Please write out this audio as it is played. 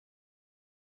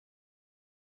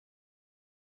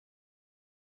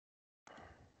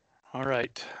All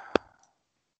right.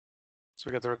 So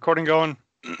we got the recording going.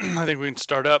 I think we can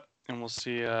start up and we'll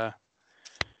see. I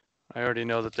already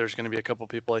know that there's going to be a couple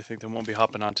people I think that won't be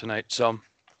hopping on tonight. So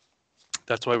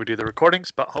that's why we do the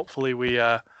recordings, but hopefully we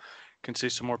can see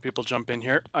some more people jump in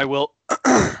here. I will.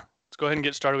 Let's go ahead and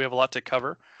get started. We have a lot to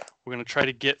cover. We're going to try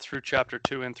to get through chapter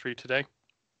 2 and 3 today.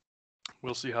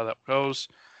 We'll see how that goes.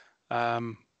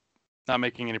 Not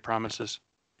making any promises,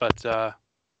 but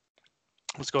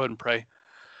let's go ahead and pray.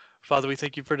 Father, we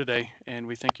thank you for today, and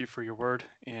we thank you for your word,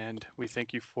 and we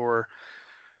thank you for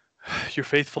your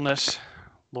faithfulness,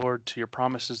 Lord, to your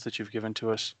promises that you've given to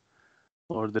us.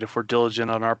 Lord, that if we're diligent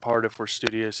on our part, if we're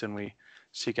studious and we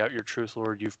seek out your truth,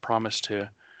 Lord, you've promised to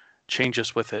change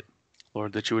us with it.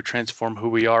 Lord, that you would transform who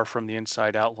we are from the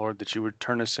inside out, Lord, that you would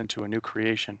turn us into a new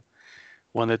creation,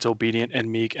 one that's obedient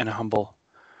and meek and humble,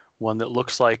 one that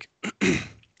looks like,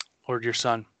 Lord, your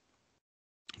Son.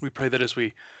 We pray that as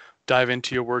we dive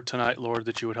into your word tonight, Lord,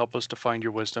 that you would help us to find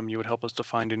your wisdom. You would help us to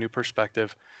find a new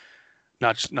perspective,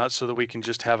 not so that we can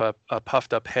just have a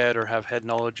puffed up head or have head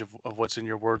knowledge of what's in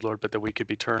your word, Lord, but that we could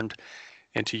be turned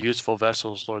into useful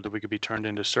vessels, Lord, that we could be turned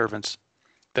into servants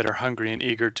that are hungry and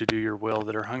eager to do your will,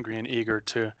 that are hungry and eager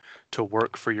to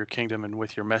work for your kingdom and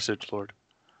with your message, Lord.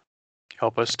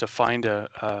 Help us to find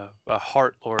a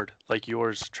heart, Lord, like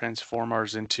yours. Transform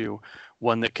ours into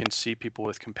one that can see people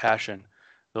with compassion,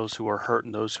 those who are hurt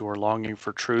and those who are longing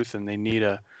for truth and they need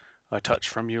a touch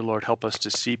from you, Lord. Help us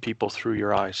to see people through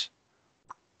your eyes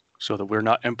so that we're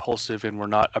not impulsive and we're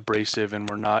not abrasive and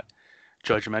we're not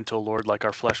judgmental, Lord, like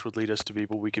our flesh would lead us to be,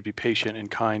 but we could be patient and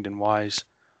kind and wise,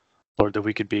 Lord, that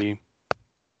we could be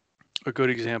a good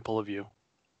example of you,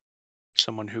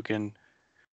 someone who can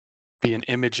be an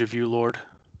image of you, Lord,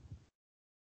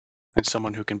 and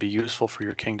someone who can be useful for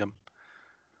your kingdom.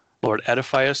 Lord,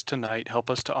 edify us tonight.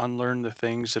 Help us to unlearn the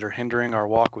things that are hindering our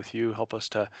walk with you. Help us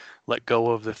to let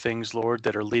go of the things, Lord,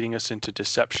 that are leading us into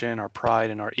deception, our pride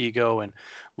and our ego, and,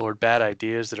 Lord, bad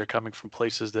ideas that are coming from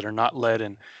places that are not led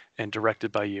and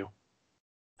directed by you.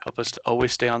 Help us to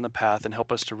always stay on the path and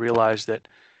help us to realize that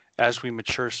as we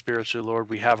mature spiritually,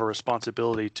 Lord, we have a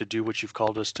responsibility to do what you've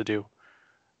called us to do,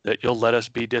 that you'll let us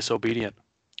be disobedient.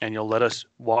 And you'll let us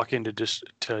walk into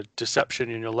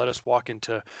deception, and you'll let us walk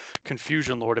into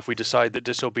confusion, Lord, if we decide that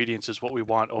disobedience is what we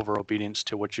want over obedience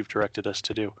to what you've directed us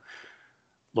to do.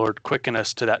 Lord, quicken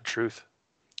us to that truth.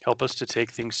 Help us to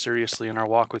take things seriously in our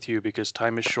walk with you, because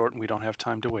time is short and we don't have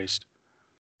time to waste.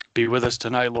 Be with us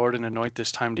tonight, Lord, and anoint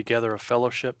this time together of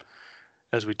fellowship.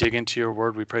 As we dig into your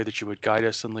word, we pray that you would guide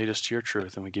us and lead us to your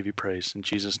truth, and we give you praise. In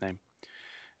Jesus' name,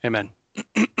 amen.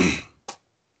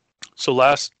 So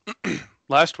last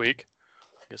week,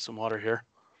 get some water here.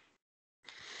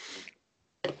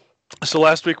 So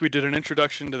last week we did an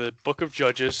introduction to the book of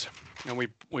Judges, and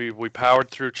we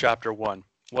powered through chapter 1.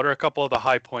 What are a couple of the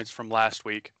high points from last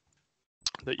week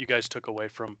that you guys took away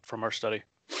from our study?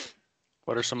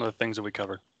 What are some of the things that we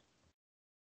covered?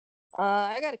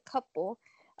 I got a couple.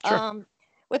 Sure.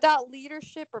 Without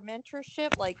leadership or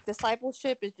mentorship, like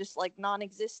discipleship is just like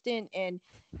non-existent, and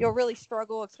you'll really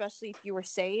struggle, especially if you were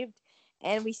saved.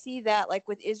 And we see that like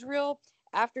with Israel,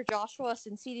 after Joshua,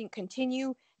 since he didn't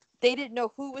continue, they didn't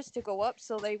know who was to go up,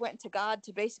 so they went to God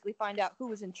to basically find out who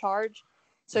was in charge.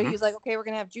 So he was like, okay, we're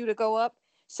gonna have Judah go up.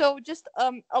 So just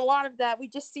a lot of that we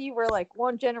just see where like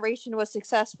one generation was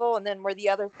successful and then where the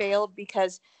other failed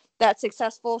because that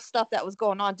successful stuff that was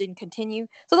going on didn't continue.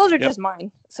 So those are just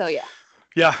mine. So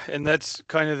yeah, and that's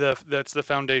kind of the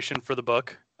foundation for the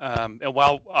book. And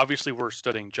while obviously we're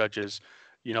studying Judges,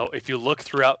 you know, if you look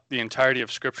throughout the entirety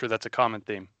of Scripture, that's a common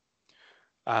theme.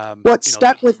 What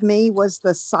stuck with me was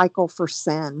the cycle for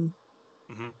sin.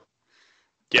 Mm-hmm.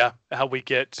 Yeah, how we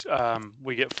get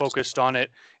focused on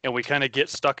it, and we kind of get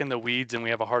stuck in the weeds, and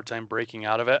we have a hard time breaking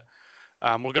out of it.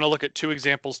 We're going to look at two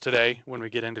examples today when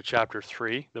we get into chapter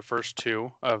 3, the first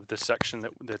two of the section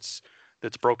that's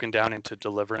broken down into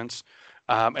deliverance.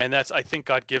 And that's, I think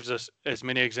God gives us as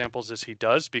many examples as he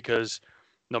does, because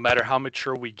no matter how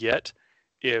mature we get,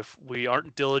 if we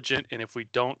aren't diligent and if we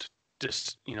don't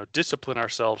discipline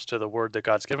ourselves to the word that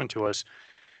God's given to us,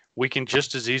 we can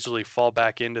just as easily fall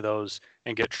back into those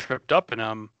and get tripped up in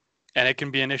them. And it can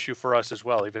be an issue for us as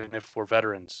well, even if we're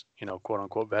veterans, quote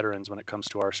unquote veterans, when it comes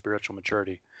to our spiritual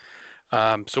maturity.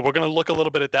 So we're going to look a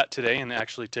little bit at that today and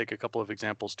actually take a couple of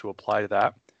examples to apply to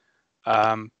that.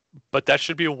 But that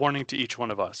should be a warning to each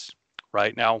one of us.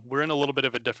 Right now, we're in a little bit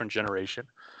of a different generation,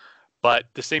 but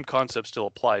the same concept still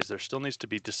applies. There still needs to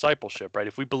be discipleship, right?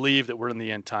 If we believe that we're in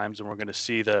the end times and we're going to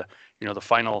see the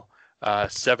final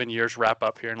 7 years wrap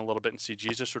up here in a little bit and see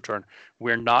Jesus return,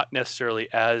 we're not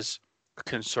necessarily as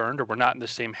concerned, or we're not in the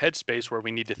same headspace where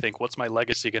we need to think, what's my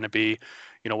legacy going to be?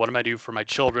 What am I doing for my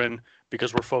children?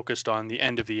 Because we're focused on the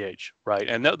end of the age, right?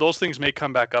 And those things may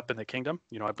come back up in the kingdom.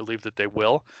 I believe that they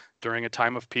will during a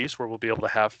time of peace where we'll be able to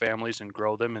have families and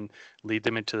grow them and lead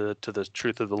them into the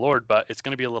truth of the Lord. But it's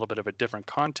going to be a little bit of a different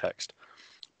context.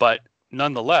 But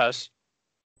nonetheless,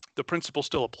 the principle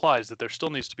still applies that there still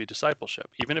needs to be discipleship,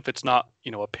 even if it's not,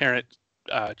 a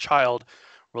parent-child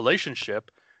relationship.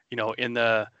 In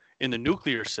the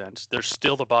nuclear sense, there's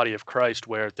still the body of Christ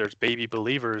where there's baby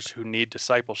believers who need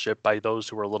discipleship by those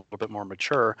who are a little bit more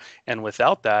mature. And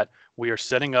without that, we are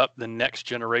setting up the next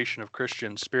generation of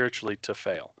Christians spiritually to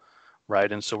fail,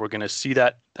 right? And so we're going to see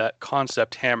that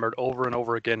concept hammered over and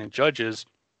over again in Judges.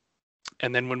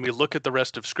 And then when we look at the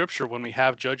rest of Scripture, when we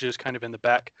have Judges kind of in the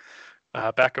back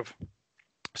of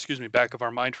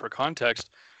our mind for context,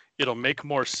 it'll make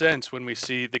more sense when we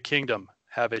see the kingdom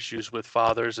have issues with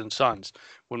fathers and sons,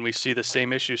 when we see the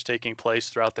same issues taking place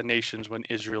throughout the nations, when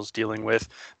Israel's dealing with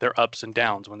their ups and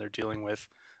downs, when they're dealing with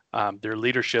their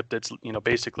leadership that's,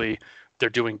 basically they're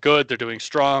doing good, they're doing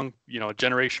strong, a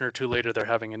generation or two later, they're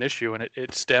having an issue. And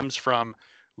it stems from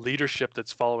leadership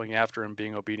that's following after and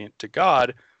being obedient to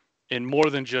God, and more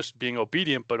than just being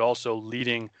obedient, but also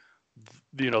leading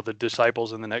the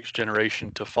disciples in the next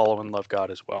generation to follow and love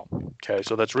God as well. Okay,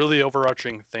 so that's really the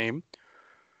overarching theme.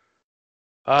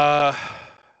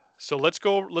 So let's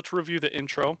review the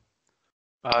intro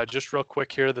just real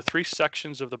quick here. The 3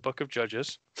 sections of the book of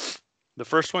Judges. The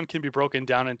first one can be broken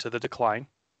down into the decline,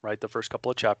 right? The first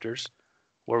couple of chapters,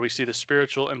 where we see the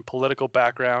spiritual and political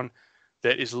background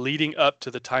that is leading up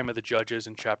to the time of the Judges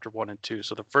in chapter 1 and 2.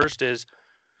 So the first is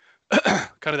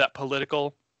kind of that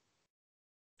political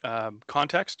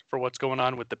context for what's going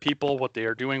on with the people, what they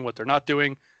are doing, what they're not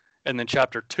doing. And then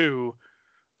chapter 2,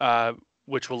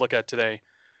 which we'll look at today,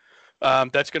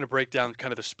 that's going to break down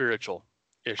kind of the spiritual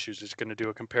issues. It's going to do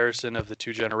a comparison of the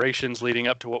 2 generations leading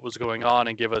up to what was going on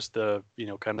and give us the,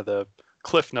 kind of the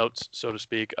cliff notes, so to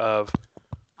speak, of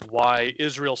why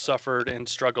Israel suffered and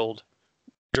struggled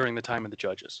during the time of the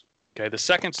Judges. Okay, the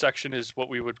second section is what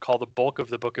we would call the bulk of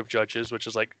the book of Judges, which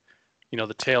is like,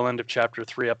 the tail end of chapter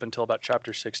 3 up until about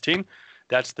chapter 16.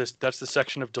 That's the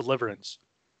section of deliverance,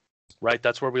 right?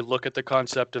 That's where we look at the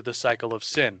concept of the cycle of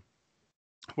sin,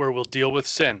 where we'll deal with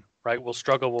sin, right? We'll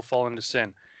struggle, we'll fall into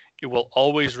sin. It will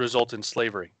always result in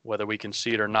slavery, whether we can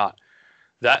see it or not.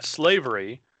 That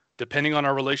slavery, depending on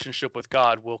our relationship with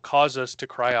God, will cause us to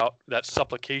cry out. That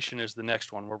supplication is the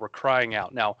next one, where we're crying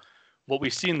out. Now, what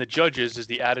we see in the Judges is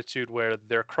the attitude where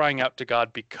they're crying out to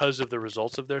God because of the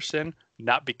results of their sin,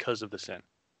 not because of the sin,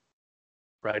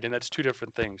 right? And that's 2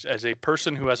 different things. As a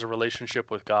person who has a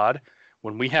relationship with God,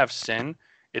 when we have sin,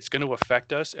 it's going to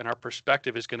affect us, and our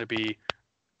perspective is going to be,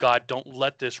 God, don't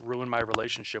let this ruin my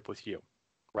relationship with you,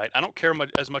 right? I don't care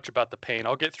as much about the pain.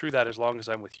 I'll get through that as long as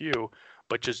I'm with you,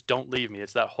 but just don't leave me.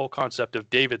 It's that whole concept of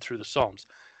David through the Psalms.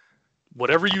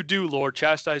 Whatever you do, Lord,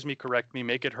 chastise me, correct me,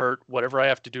 make it hurt, whatever I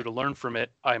have to do to learn from it,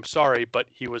 I am sorry. But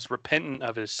he was repentant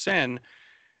of his sin,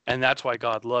 and that's why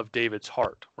God loved David's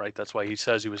heart, right? That's why he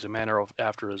says he was a man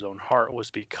after his own heart, was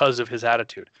because of his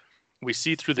attitude. We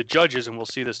see through the Judges, and we'll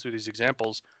see this through these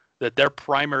examples, that their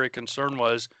primary concern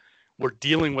was, we're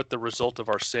dealing with the result of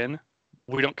our sin.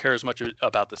 We don't care as much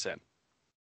about the sin,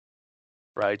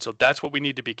 right? So that's what we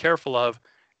need to be careful of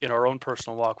in our own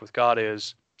personal walk with God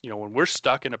is, when we're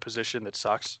stuck in a position that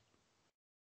sucks,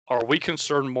 are we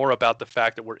concerned more about the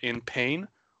fact that we're in pain?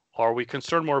 Or are we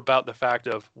concerned more about the fact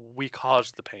of we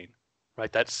caused the pain,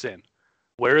 right? That's sin.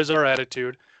 Where is our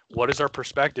attitude? What is our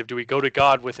perspective? Do we go to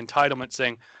God with entitlement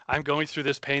saying, I'm going through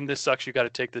this pain, this sucks, you got to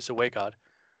take this away, God?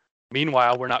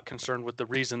 Meanwhile, we're not concerned with the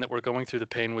reason that we're going through the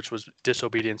pain, which was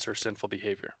disobedience or sinful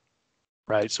behavior,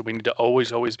 right? So we need to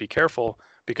always be careful,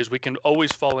 because we can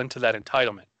always fall into that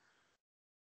entitlement.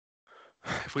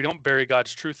 If we don't bury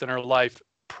God's truth in our life,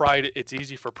 pride, it's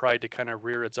easy for pride to kind of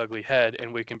rear its ugly head,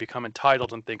 and we can become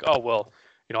entitled and think, oh, well,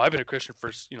 I've been a Christian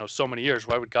for, so many years.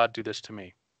 Why would God do this to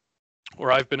me?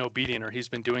 Or I've been obedient, or he's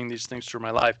been doing these things through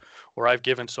my life, or I've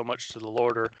given so much to the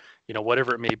Lord, or,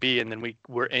 whatever it may be. And then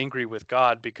we're angry with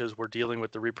God because we're dealing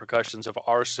with the repercussions of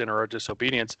our sin or our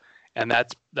disobedience. And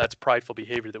that's prideful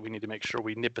behavior that we need to make sure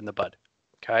we nip in the bud.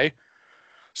 Okay.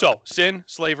 So sin,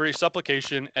 slavery,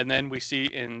 supplication, and then we see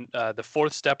in the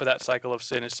 4th step of that cycle of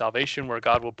sin is salvation, where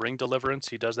God will bring deliverance.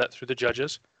 He does that through the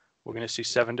Judges. We're going to see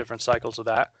 7 different cycles of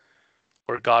that,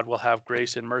 where God will have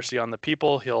grace and mercy on the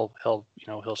people. He'll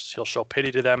show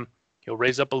pity to them. He'll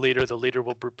raise up a leader. The leader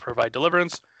will provide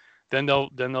deliverance. Then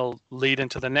they'll lead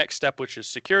into the next step, which is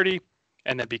security.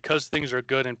 And then because things are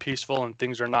good and peaceful and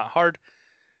things are not hard,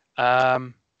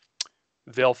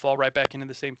 they'll fall right back into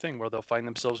the same thing where they'll find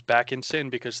themselves back in sin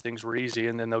because things were easy,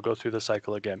 and then they'll go through the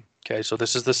cycle again. Okay, so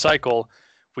this is the cycle.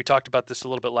 We talked about this a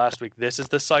little bit last week. This is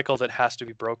the cycle that has to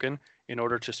be broken in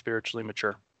order to spiritually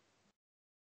mature.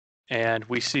 And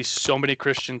we see so many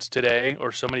Christians today,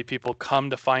 or so many people come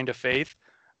to find a faith,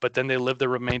 but then they live the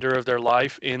remainder of their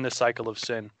life in the cycle of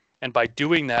sin. And by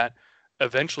doing that,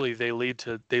 eventually they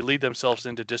lead themselves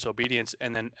into disobedience.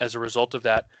 And then as a result of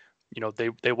that,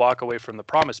 they walk away from the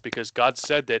promise, because God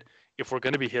said that if we're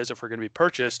going to be his, if we're going to be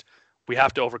purchased, we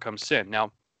have to overcome sin.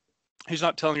 Now, he's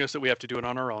not telling us that we have to do it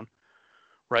on our own,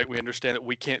 right? We understand that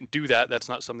we can't do that. That's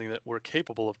not something that we're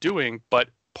capable of doing. But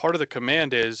part of the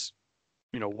command is,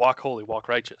 walk holy, walk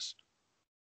righteous,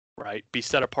 right? Be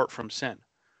set apart from sin.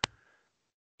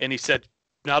 And he said,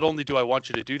 not only do I want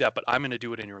you to do that, but I'm going to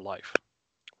do it in your life,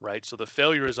 right? So the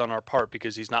failure is on our part,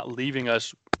 because he's not leaving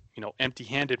us,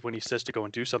 empty-handed when he says to go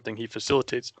and do something. He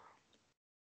facilitates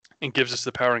and gives us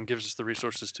the power and gives us the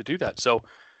resources to do that. So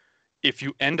if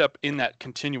you end up in that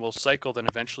continual cycle, then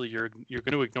eventually you're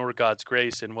going to ignore God's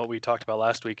grace. And what we talked about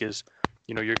last week is,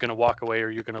 you're going to walk away, or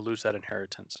you're going to lose that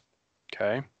inheritance.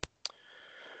 Okay.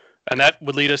 And that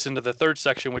would lead us into the third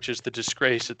section, which is the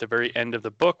disgrace at the very end of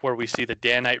the book, where we see the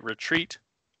Danite retreat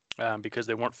because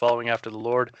they weren't following after the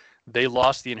Lord. They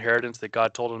lost the inheritance that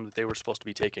God told them that they were supposed to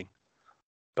be taking.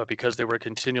 But because they were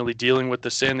continually dealing with the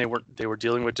sin, they were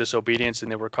dealing with disobedience,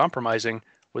 and they were compromising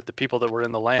with the people that were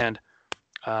in the land.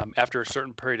 After a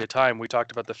certain period of time, we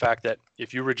talked about the fact that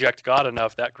if you reject God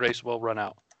enough, that grace will run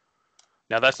out.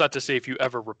 Now, that's not to say if you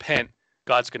ever repent,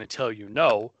 God's going to tell you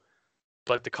no.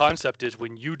 But the concept is,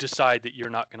 when you decide that you're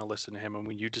not going to listen to him, and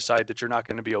when you decide that you're not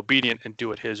going to be obedient and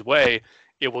do it his way,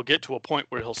 it will get to a point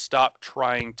where he'll stop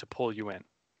trying to pull you in,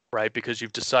 right? Because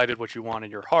you've decided what you want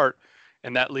in your heart.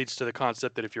 And that leads to the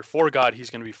concept that if you're for God, he's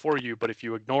going to be for you. But if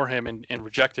you ignore him and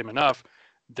reject him enough,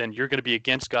 then you're going to be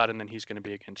against God, and then he's going to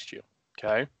be against you.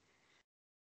 Okay?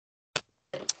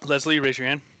 Leslie, raise your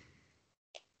hand.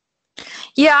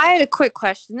 Yeah, I had a quick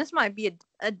question. This might be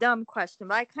a dumb question,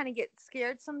 but I kind of get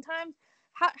scared sometimes.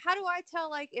 How do I tell,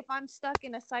 like, if I'm stuck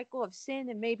in a cycle of sin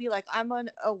and maybe, like, I'm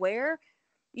unaware,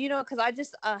 because I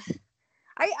just,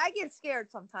 I get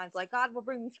scared sometimes. Like, God will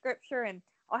bring me scripture, and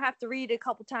I'll have to read it a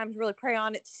couple times, really pray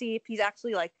on it to see if he's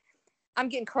actually, like, I'm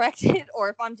getting corrected, or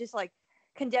if I'm just, like,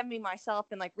 condemning myself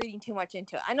and, like, reading too much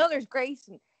into it. I know there's grace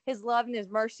and his love and his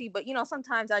mercy, but,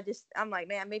 sometimes I'm like,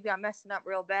 man, maybe I'm messing up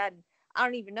real bad, and I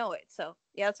don't even know it. So,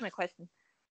 yeah, that's my question.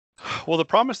 Well, the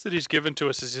promise that he's given to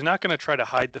us is he's not going to try to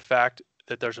hide the fact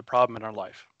that there's a problem in our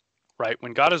life, right?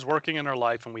 When God is working in our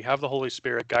life, and we have the Holy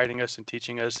Spirit guiding us and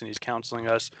teaching us, and he's counseling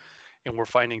us, and we're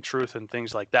finding truth and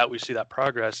things like that, we see that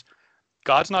progress.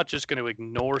 God's not just going to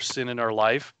ignore sin in our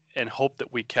life and hope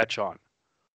that we catch on,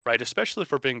 right? Especially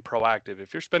if we're being proactive.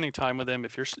 If you're spending time with him,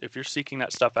 if you're seeking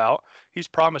that stuff out, he's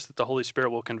promised that the Holy Spirit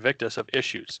will convict us of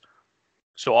issues.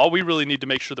 So all we really need to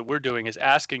make sure that we're doing is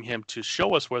asking him to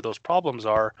show us where those problems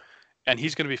are, and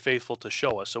he's going to be faithful to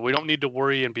show us. So we don't need to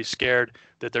worry and be scared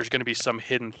that there's going to be some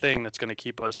hidden thing that's going to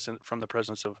keep us from the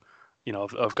presence of,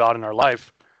 of God in our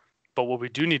life. But what we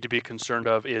do need to be concerned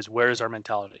of is, where is our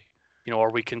mentality?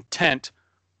 Are we content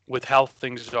with how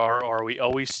things are? Or are we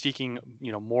always seeking,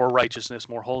 more righteousness,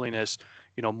 more holiness,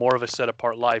 more of a set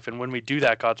apart life? And when we do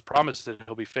that, God's promised that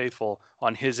he'll be faithful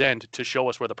on his end to show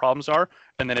us where the problems are.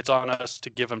 And then it's on us to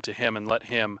give them to him and let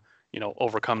him,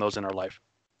 overcome those in our life.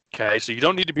 Okay. So you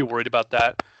don't need to be worried about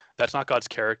that. That's not God's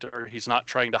character. He's not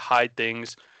trying to hide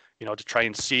things, to try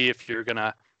and see if you're going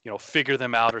to, figure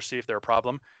them out or see if they're a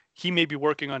problem. He may be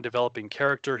working on developing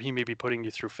character. He may be putting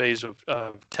you through phase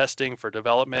of testing for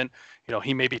development.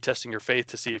 He may be testing your faith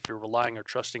to see if you're relying or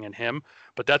trusting in him.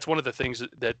 But that's one of the things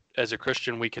that as a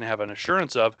Christian we can have an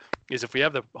assurance of, is if we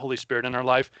have the Holy Spirit in our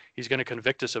life, he's going to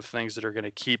convict us of things that are going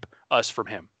to keep us from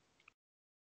him.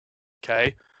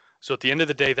 Okay? So at the end of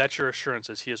the day, that's your assurance,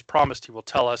 is he has promised he will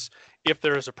tell us if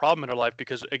there is a problem in our life,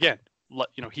 because again,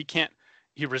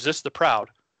 he resists the proud.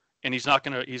 And he's not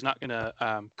going to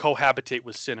cohabitate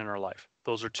with sin in our life.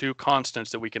 Those are two constants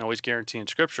that we can always guarantee in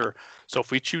Scripture. So if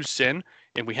we choose sin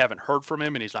and we haven't heard from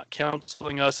him, and he's not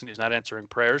counseling us, and he's not answering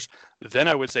prayers, then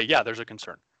I would say, yeah, there's a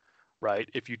concern, right?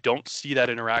 If you don't see that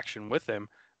interaction with him,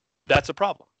 that's a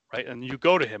problem, right? And you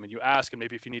go to him and you ask, and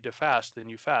maybe if you need to fast, then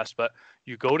you fast. But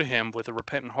you go to him with a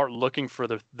repentant heart, looking for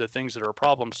the things that are a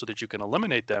problem so that you can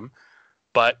eliminate them.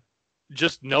 But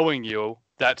just knowing you,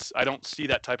 I don't see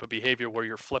that type of behavior where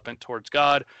you're flippant towards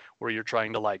God, where you're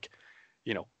trying to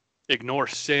ignore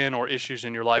sin or issues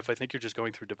in your life. I think you're just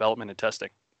going through development and testing.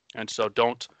 And so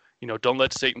don't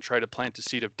let Satan try to plant a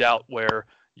seed of doubt where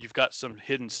you've got some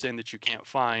hidden sin that you can't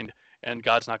find, and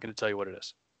God's not going to tell you what it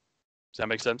is. Does that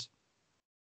make sense?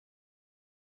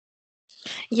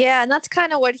 Yeah, and that's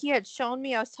kind of what he had shown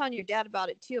me. I was telling your dad about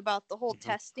it too, about the whole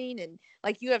testing. And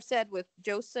like you have said with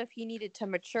Joseph, he needed to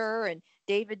mature, and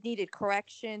David needed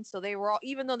correction. So they were all,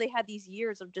 even though they had these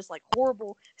years of just like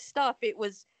horrible stuff, it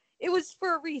was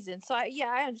for a reason. So I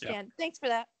understand. Yeah. Thanks for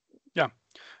that. Yeah.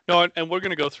 No, and we're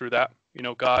going to go through that.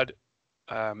 God,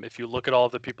 if you look at all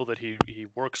the people that he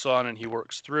works on and he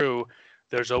works through,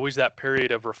 there's always that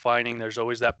period of refining. There's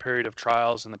always that period of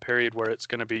trials, and the period where it's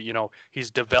going to be, he's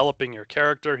developing your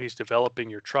character, he's developing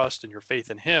your trust and your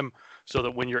faith in him, so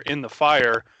that when you're in the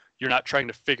fire, you're not trying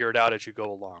to figure it out as you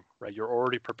go along, right? You're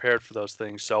already prepared for those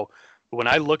things. So when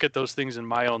I look at those things in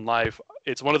my own life,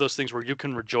 it's one of those things where you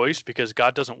can rejoice because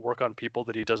God doesn't work on people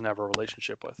that he doesn't have a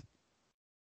relationship with.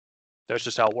 That's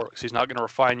just how it works. He's not going to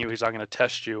refine you. He's not going to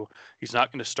test you. He's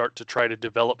not going to start to try to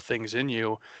develop things in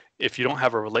you if you don't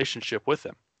have a relationship with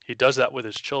him. He does that with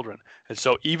his children. And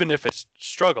so even if it's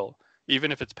struggle,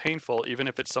 even if it's painful, even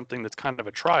if it's something that's kind of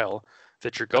a trial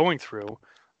that you're going through,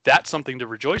 that's something to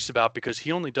rejoice about because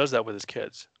he only does that with his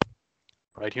kids,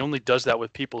 right? He only does that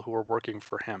with people who are working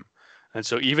for him. And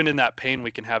so even in that pain,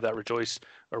 we can have that rejoice,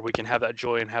 or we can have that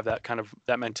joy and have that kind of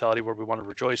that mentality where we want to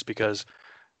rejoice because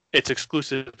it's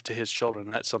exclusive to his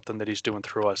children. That's something that he's doing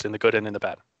through us in the good and in the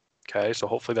bad. Okay, so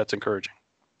hopefully that's encouraging.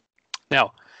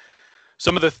 Now,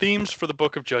 some of the themes for the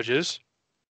book of Judges.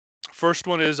 First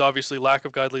one is obviously lack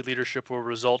of godly leadership will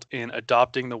result in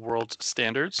adopting the world's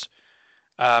standards.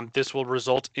 This will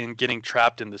result in getting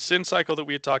trapped in the sin cycle that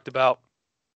we had talked about.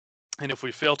 And if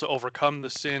we fail to overcome the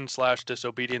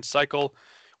sin/disobedience cycle,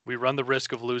 we run the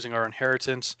risk of losing our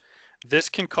inheritance. This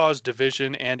can cause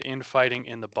division and infighting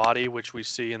in the body, which we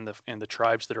see in the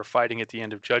tribes that are fighting at the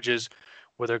end of Judges,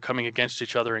 where they're coming against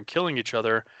each other and killing each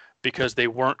other because they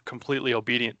weren't completely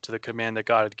obedient to the command that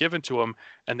God had given to them,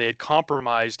 and they had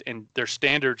compromised, and their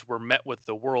standards were met with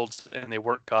the world's, and they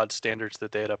weren't God's standards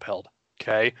that they had upheld.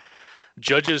 Okay,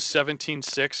 Judges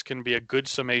 17:6 can be a good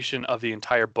summation of the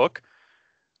entire book.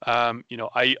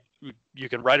 You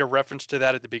can write a reference to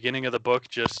that at the beginning of the book.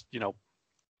 Just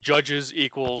Judges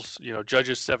equals,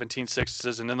 Judges 17:6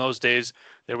 says, and in those days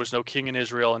there was no king in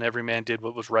Israel, and every man did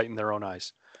what was right in their own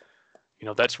eyes.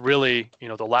 That's really,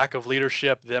 the lack of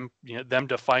leadership, them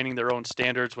defining their own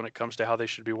standards when it comes to how they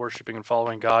should be worshiping and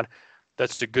following God.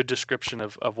 That's a good description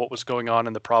of what was going on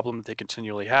and the problem that they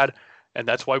continually had. And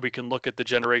that's why we can look at the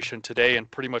generation today and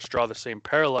pretty much draw the same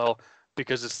parallel,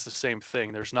 because it's the same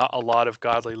thing. There's not a lot of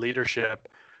godly leadership,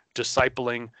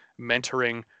 discipling,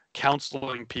 mentoring,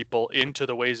 counseling people into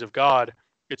the ways of God.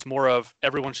 It's more of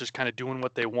everyone's just kind of doing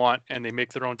what they want, and they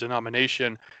make their own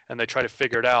denomination and they try to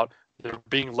figure it out. They're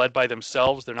being led by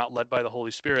themselves. They're not led by the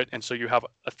Holy Spirit. And so you have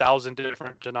 1,000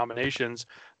 different denominations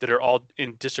that are all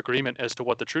in disagreement as to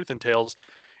what the truth entails.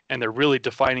 And they're really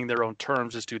defining their own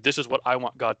terms as to, this is what I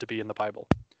want God to be in the Bible,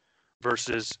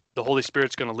 versus the Holy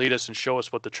Spirit's going to lead us and show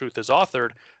us what the truth is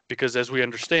authored, because as we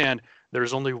understand,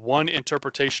 there's only one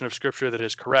interpretation of Scripture that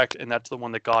is correct, and that's the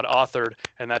one that God authored,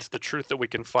 and that's the truth that we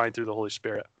can find through the Holy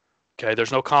Spirit. Okay,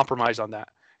 there's no compromise on that.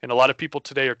 And a lot of people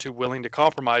today are too willing to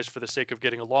compromise for the sake of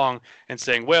getting along and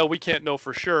saying, well, we can't know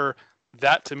for sure.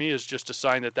 That to me is just a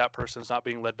sign that that person is not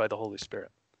being led by the Holy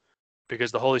Spirit,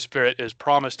 because the Holy Spirit is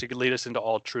promised to lead us into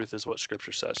all truth, is what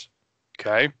Scripture says.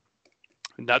 Okay,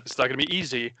 and it's not going to be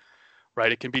easy,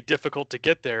 right? It can be difficult to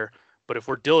get there, but if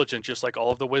we're diligent, just like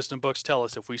all of the wisdom books tell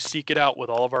us, if we seek it out with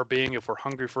all of our being, if we're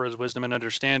hungry for his wisdom and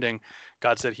understanding,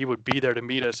 God said he would be there to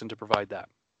meet us and to provide that.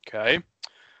 Okay.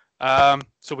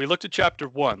 So we looked at chapter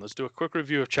 1. Let's do a quick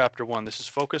review of chapter 1. This is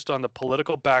focused on the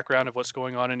political background of what's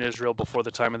going on in Israel before the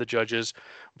time of the Judges.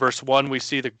 Verse 1, we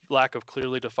see the lack of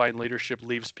clearly defined leadership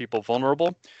leaves people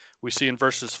vulnerable. We see in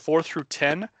verses 4 through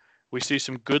 10, we see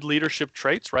some good leadership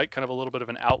traits, right? Kind of a little bit of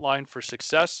an outline for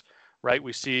success, right?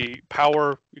 We see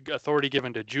power, authority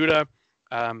given to Judah.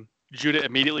 Judah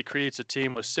immediately creates a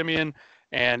team with Simeon,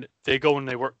 and they go and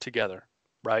they work together,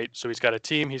 right? So he's got a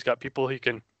team. He's got people he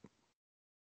can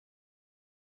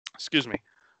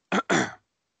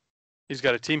he's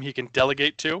got a team he can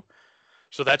delegate to.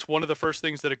 So that's one of the first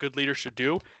things that a good leader should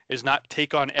do, is not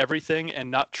take on everything and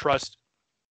not trust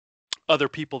other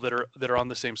people that are on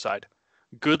the same side.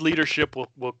 Good leadership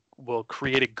will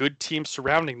create a good team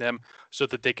surrounding them so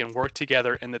that they can work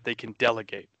together and that they can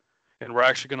delegate. And we're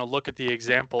actually going to look at the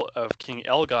example of King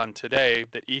Elgon today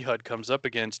that Ehud comes up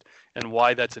against, and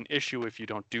why that's an issue if you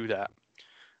don't do that.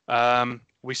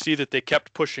 We see that they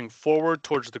kept pushing forward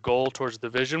towards the goal, towards the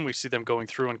vision. We see them going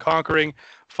through and conquering,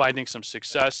 finding some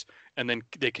success, and then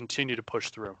they continue to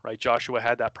push through, right? Joshua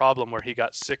had that problem where he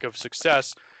got sick of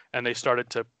success, and they started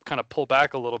to kind of pull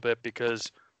back a little bit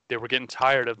because they were getting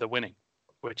tired of the winning.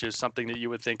 which is something that you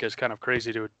would think is kind of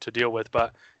crazy to deal with.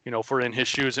 But, if we're in his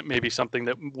shoes, it may be something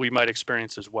that we might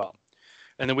experience as well.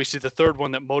 And then we see the third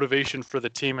one, that motivation for the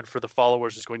team and for the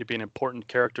followers is going to be an important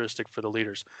characteristic for the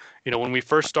leaders. When we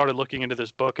first started looking into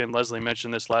this book, and Leslie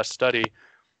mentioned this last study,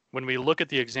 when we look at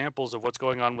the examples of what's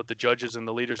going on with the judges and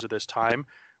the leaders of this time,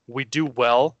 we do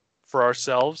well for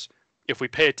ourselves if we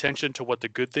pay attention to what the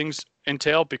good things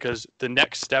entail, because the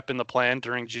next step in the plan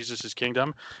during Jesus's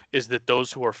kingdom is that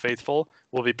those who are faithful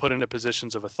will be put into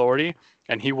positions of authority,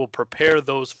 and he will prepare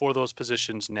those for those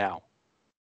positions now.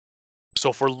 So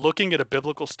if we're looking at a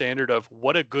biblical standard of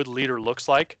what a good leader looks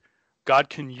like, God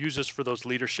can use us for those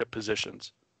leadership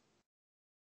positions.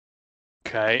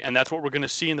 Okay, and that's what we're going to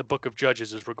see in the book of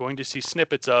Judges, is we're going to see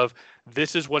snippets of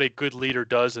this is what a good leader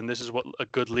does, and this is what a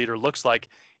good leader looks like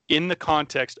in the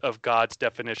context of God's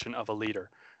definition of a leader.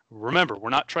 Remember, we're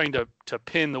not trying to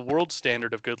pin the world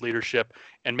standard of good leadership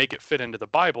and make it fit into the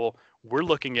Bible. We're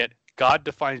looking at God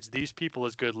defines these people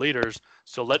as good leaders,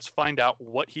 so let's find out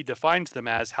what he defines them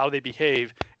as, how they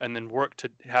behave, and then work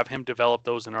to have him develop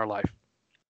those in our life.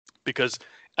 Because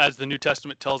as the New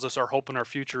Testament tells us, our hope and our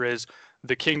future is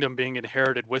the kingdom being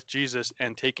inherited with Jesus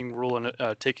and taking rule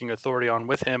and taking authority on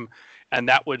with him. And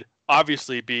that would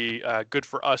obviously be good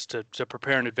for us to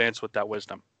prepare in advance with that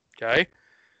wisdom. Okay.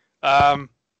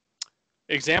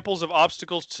 Examples of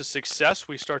obstacles to success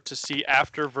we start to see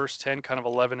after verse 10, kind of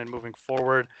 11 and moving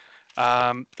forward.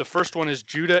 The first one is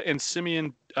Judah and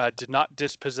Simeon did not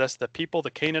dispossess the people,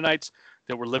 the Canaanites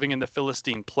that were living in the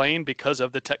Philistine plain, because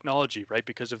of the technology, right?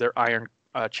 Because of their iron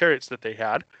chariots that they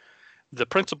had. The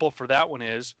principle for that one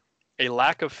is a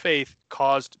lack of faith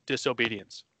caused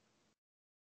disobedience.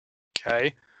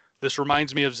 Okay. This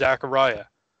reminds me of Zechariah.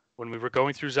 When we were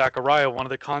going through Zechariah, one of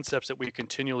the concepts that we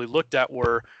continually looked at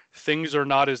were things are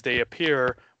not as they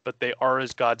appear, but they are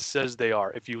as God says they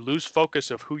are. If you lose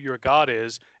focus of who your God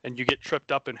is and you get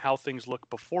tripped up in how things look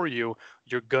before you,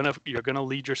 you're gonna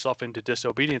lead yourself into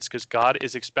disobedience, because God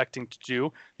is expecting to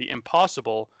do the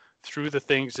impossible through the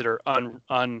things that are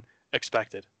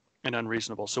unexpected and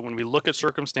unreasonable. So when we look at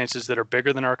circumstances that are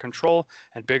bigger than our control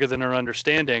and bigger than our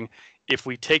understanding, if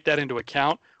we take that into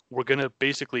account, we're going to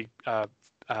basically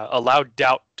allow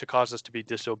doubt to cause us to be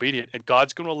disobedient, and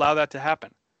God's going to allow that to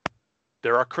happen.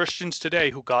 There are Christians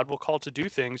today who God will call to do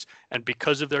things, and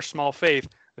because of their small faith,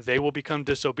 they will become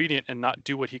disobedient and not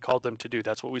do what he called them to do.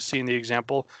 That's what we see in the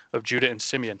example of Judah and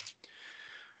Simeon.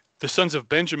 The sons of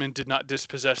Benjamin did not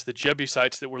dispossess the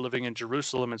Jebusites that were living in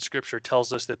Jerusalem, and Scripture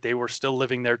tells us that they were still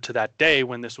living there to that day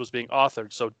when this was being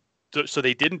authored. So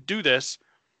they didn't do this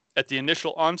at the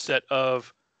initial onset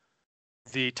of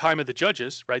the time of the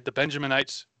judges, right? The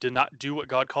Benjaminites did not do what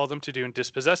God called them to do and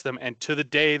dispossess them. And to the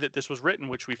day that this was written,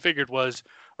 which we figured was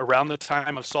around the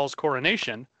time of Saul's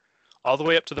coronation, all the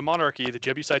way up to the monarchy, the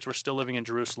Jebusites were still living in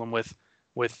Jerusalem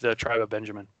with the tribe of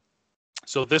Benjamin.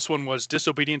 So this one was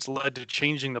disobedience led to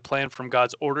changing the plan from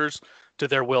God's orders to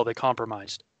their will. They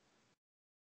compromised,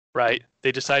 right?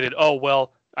 They decided, oh,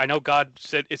 well, I know God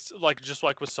said, it's just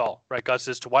like with Saul, right? God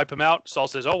says to wipe him out. Saul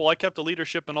says, oh, well, I kept the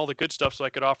leadership and all the good stuff so I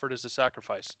could offer it as a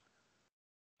sacrifice.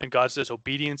 And God says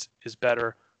obedience is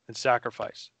better than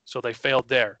sacrifice. So they failed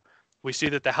there. We see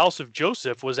that the house of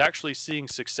Joseph was actually seeing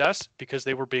success because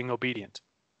they were being obedient,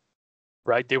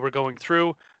 right? They were going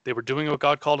through, they were doing what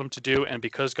God called them to do. And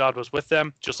because God was with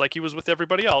them, just like he was with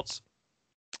everybody else,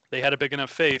 they had a big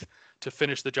enough faith to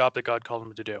finish the job that God called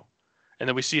them to do. And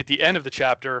then we see at the end of the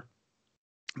chapter,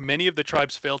 many of the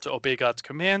tribes failed to obey God's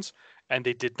commands, and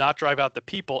they did not drive out the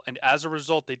people. And as a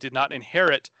result, they did not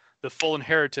inherit the full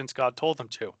inheritance God told them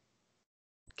to.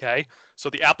 Okay, so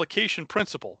the application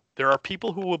principle, there are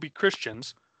people who will be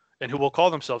Christians and who will call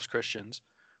themselves Christians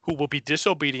who will be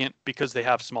disobedient because they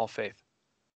have small faith,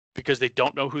 because they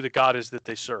don't know who the God is that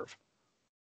they serve.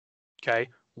 Okay,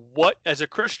 what, as a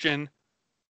Christian,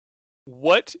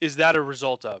 what is that a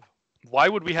result of? Why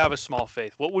would we have a small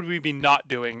faith? What would we be not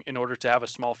doing in order to have a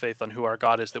small faith on who our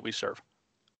God is that we serve?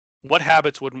 What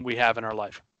habits wouldn't we have in our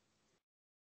life?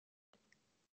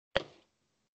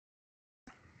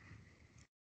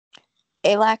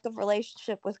 A lack of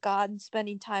relationship with God and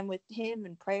spending time with him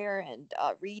and prayer and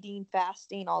reading,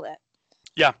 fasting, all that.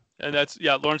 Yeah, and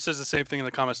Lauren says the same thing in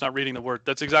the comments, not reading the word.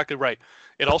 That's exactly right.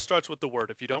 It all starts with the word.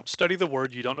 If you don't study the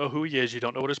word, you don't know who he is, you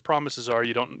don't know what his promises are,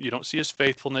 you don't see his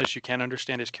faithfulness, you can't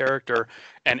understand his character,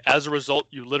 and as a result,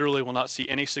 you literally will not see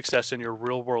any success in your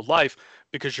real world life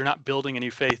because you're not building any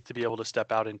faith to be able to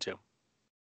step out into.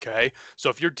 Okay? So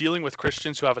if you're dealing with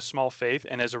Christians who have a small faith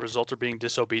and as a result are being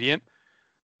disobedient,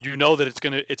 you know that it's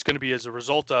going to be as a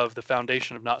result of the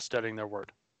foundation of not studying their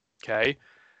word. Okay?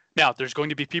 Now, there's going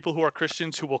to be people who are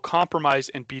Christians who will compromise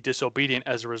and be disobedient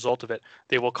as a result of it.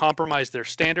 They will compromise their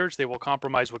standards. They will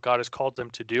compromise what God has called them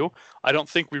to do. I don't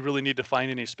think we really need to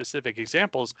find any specific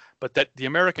examples, but that the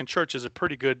American church is a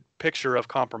pretty good picture of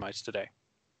compromise today.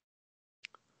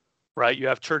 Right? You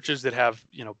have churches that have,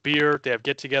 beer, they have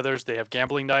get-togethers, they have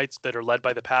gambling nights that are led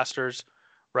by the pastors,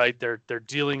 right? They're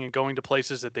dealing and going to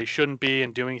places that they shouldn't be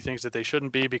and doing things that they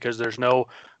shouldn't be because there's no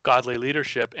godly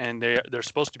leadership, and they're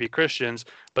supposed to be Christians,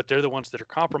 but they're the ones that are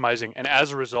compromising, and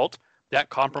as a result, that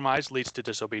compromise leads to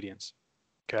disobedience.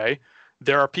 Okay?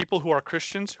 There are people who are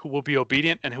Christians who will be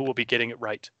obedient and who will be getting it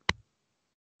right.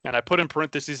 And I put in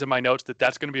parentheses in my notes that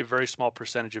that's going to be a very small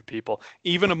percentage of people,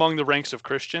 even among the ranks of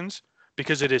Christians,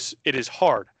 because it is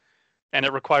hard, and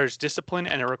it requires discipline,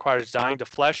 and it requires dying to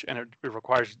flesh, and it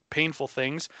requires painful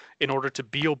things in order to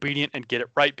be obedient and get it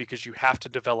right, because you have to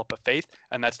develop a faith,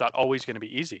 and that's not always going to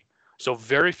be easy. So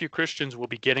very few Christians will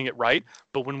be getting it right,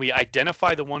 but when we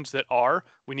identify the ones that are,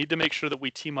 we need to make sure that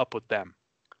we team up with them.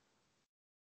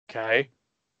 Okay?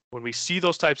 When we see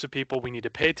those types of people, we need to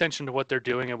pay attention to what they're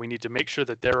doing, and we need to make sure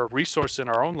that they're a resource in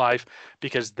our own life,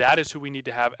 because that is who we need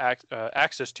to have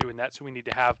access to, and that's who we need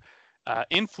to have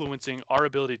influencing our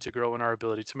ability to grow and our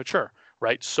ability to mature,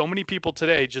 right? So many people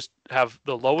today just have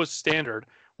the lowest standard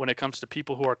when it comes to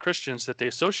people who are Christians that they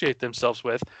associate themselves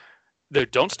with. They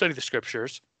don't study the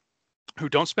scriptures, who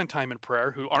don't spend time in prayer,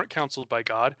 who aren't counseled by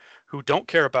God, who don't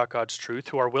care about God's truth,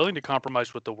 who are willing to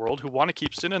compromise with the world, who want to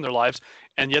keep sin in their lives,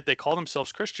 and yet they call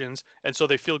themselves Christians, and so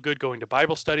they feel good going to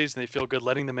Bible studies, and they feel good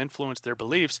letting them influence their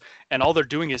beliefs, and all they're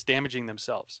doing is damaging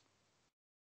themselves.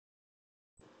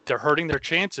 They're hurting their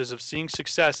chances of seeing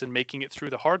success and making it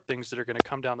through the hard things that are going to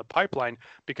come down the pipeline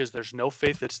because there's no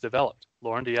faith that's developed.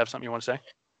 Lauren, do you have something you want to say?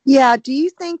 Yeah. Do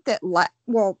you think that,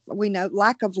 we know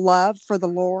lack of love for the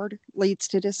Lord leads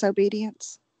to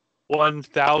disobedience?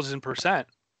 1000%.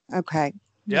 Okay.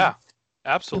 Yeah,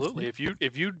 absolutely. Okay.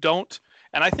 If you don't,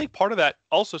 and I think part of that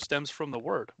also stems from the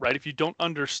word, right? If you don't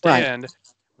understand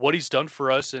what he's done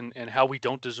for us and how we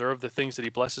don't deserve the things that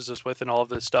he blesses us with and all of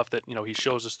the stuff that, he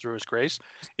shows us through his grace,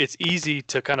 it's easy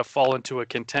to kind of fall into a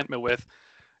contentment with,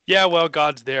 yeah, well,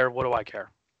 God's there. What do I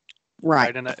care?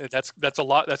 Right. And that's a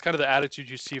lot. That's kind of the attitude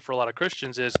you see for a lot of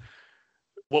Christians is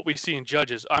what we see in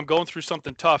Judges. I'm going through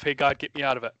something tough. Hey, God, get me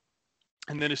out of it.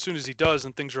 And then as soon as he does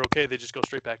and things are okay, they just go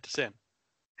straight back to sin.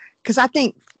 Because I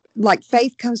think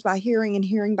faith comes by hearing and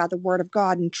hearing by the word of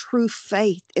God, and true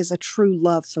faith is a true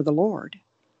love for the Lord.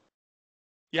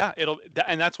 Yeah,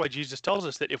 and that's why Jesus tells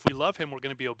us that if we love him, we're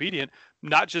going to be obedient,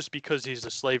 not just because he's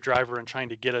a slave driver and trying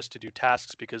to get us to do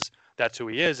tasks because that's who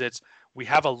he is. It's we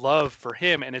have a love for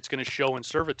him, and it's going to show in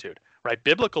servitude, right?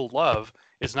 Biblical love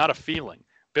is not a feeling.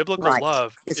 Biblical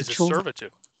love is a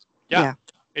servitude. Yeah,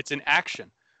 it's an action,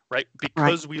 right?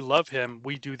 Because we love him,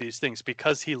 we do these things.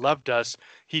 Because he loved us,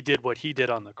 he did what he did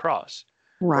on the cross,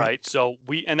 right? So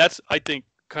and that's, I think,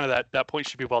 kind of that point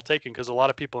should be well taken, because a lot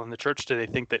of people in the church today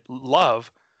think that love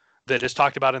that is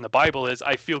talked about in the Bible is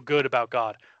I feel good about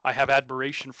God. I have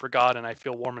admiration for God and I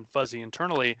feel warm and fuzzy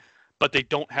internally, but they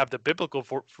don't have the biblical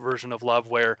version of love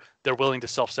where they're willing to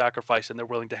self-sacrifice and they're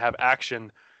willing to have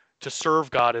action to serve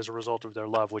God as a result of their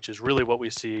love, which is really what we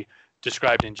see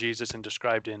described in Jesus and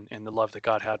described in the love that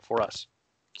God had for us.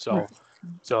 So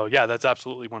yeah, that's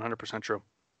absolutely 100% true.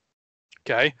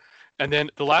 Okay. And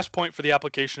then the last point for the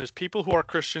application is people who are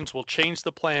Christians will change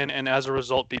the plan and as a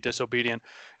result be disobedient.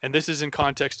 And this is in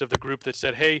context of the group that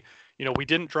said, hey, we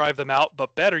didn't drive them out,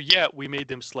 but better yet, we made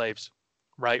them slaves,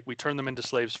 right? We turned them into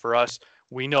slaves for us.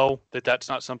 We know that that's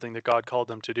not something that God called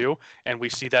them to do. And we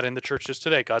see that in the churches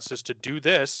today. God says to do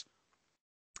this.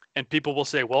 And people will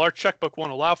say, well, our checkbook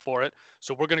won't allow for it,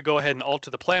 so we're going to go ahead and alter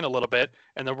the plan a little bit,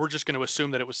 and then we're just going to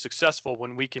assume that it was successful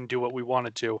when we can do what we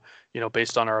wanted to,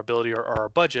 based on our ability or our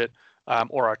budget,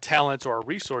 or our talents or our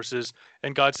resources.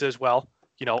 And God says, well,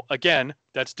 again,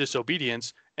 that's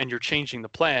disobedience, and you're changing the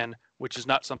plan, which is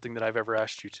not something that I've ever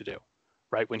asked you to do,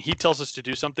 right? When he tells us to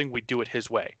do something, we do it his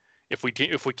way. If we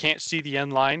can't see the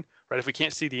end line, right? If we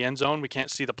can't see the end zone, we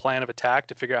can't see the plan of attack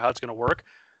to figure out how it's going to work.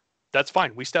 That's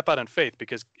fine. We step out in faith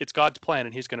because it's God's plan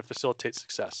and he's going to facilitate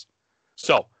success.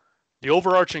 So the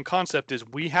overarching concept is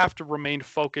we have to remain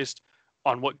focused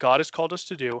on what God has called us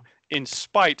to do in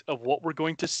spite of what we're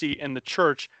going to see in the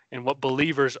church and what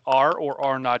believers are or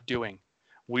are not doing.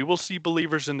 We will see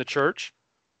believers in the church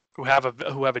who have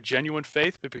a genuine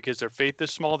faith, but because their faith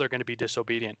is small, they're going to be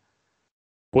disobedient.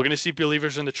 We're going to see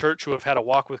believers in the church who have had a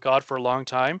walk with God for a long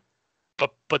time,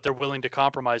 but they're willing to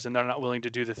compromise and they're not willing to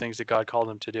do the things that God called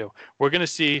them to do. We're going to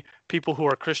see people who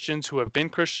are Christians, who have been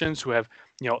Christians, who have,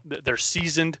 they're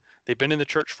seasoned, they've been in the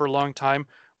church for a long time,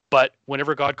 But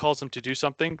whenever God calls them to do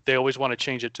something, they always want to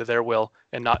change it to their will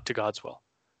and not to God's will.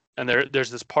 And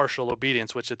there's this partial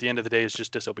obedience, which at the end of the day is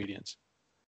just disobedience.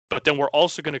 But then we're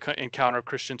also going to encounter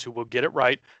Christians who will get it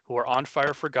right, who are on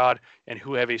fire for God, and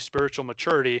who have a spiritual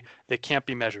maturity that can't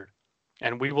be measured.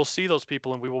 And we will see those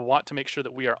people, and we will want to make sure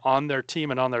that we are on their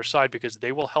team and on their side, because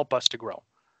they will help us to grow.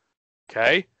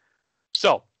 Okay?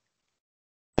 So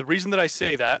the reason that I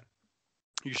say that,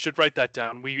 you should write that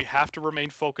down. We have to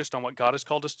remain focused on what God has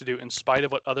called us to do in spite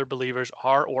of what other believers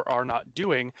are or are not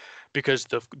doing, because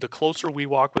the closer we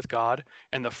walk with God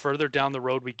and the further down the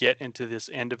road we get into this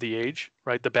end of the age,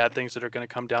 right, the bad things that are going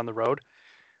to come down the road,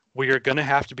 we are going to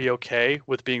have to be okay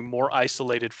with being more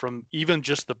isolated from even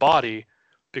just the body,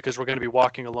 because we're going to be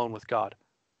walking alone with God.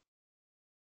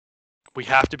 We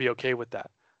have to be okay with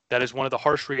that. That is one of the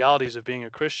harsh realities of being a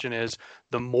Christian, is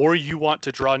the more you want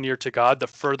to draw near to God, the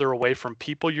further away from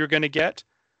people you're going to get.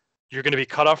 You're going to be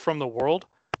cut off from the world.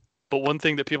 But one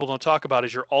thing that people don't talk about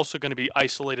is you're also going to be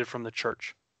isolated from the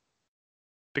church,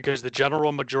 because the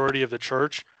general majority of the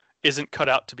church isn't cut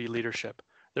out to be leadership.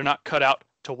 They're not cut out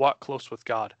to walk close with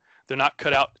God. They're not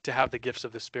cut out to have the gifts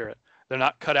of the Spirit. They're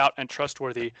not cut out and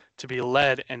trustworthy to be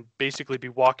led and basically be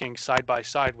walking side by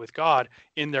side with God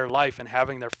in their life and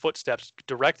having their footsteps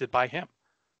directed by Him.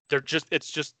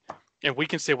 It's just, and we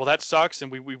can say, well, that sucks,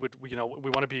 and we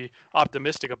want to be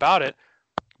optimistic about it,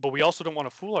 but we also don't want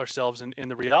to fool ourselves. And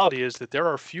the reality is that there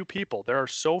are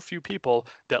so few people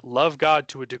that love God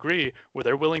to a degree where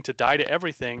they're willing to die to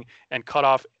everything and cut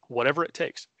off whatever it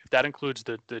takes. If that includes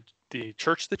the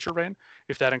church that you're in,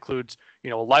 if that includes, a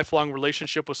lifelong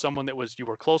relationship with someone that you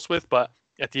were close with, but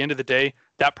at the end of the day,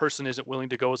 that person isn't willing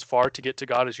to go as far to get to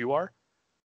God as you are.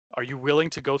 Are you willing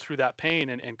to go through that pain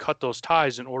and cut those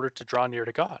ties in order to draw near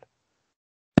to God?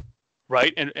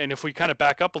 Right? And if we kind of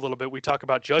back up a little bit, we talk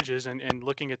about Judges and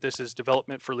looking at this as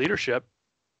development for leadership,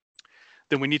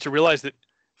 then we need to realize that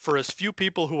for as few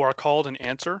people who are called and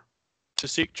answer to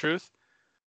seek truth,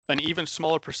 an even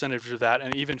smaller percentage of that,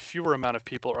 an even fewer amount of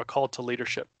people are called to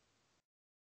leadership.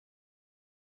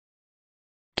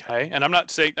 Okay, and I'm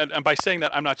not saying, and by saying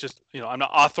that, I'm not just, I'm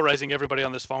not authorizing everybody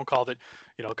on this phone call that,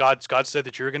 God said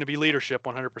that you're going to be leadership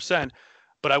 100%.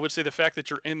 But I would say the fact that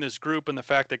you're in this group and the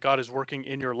fact that God is working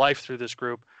in your life through this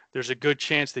group, there's a good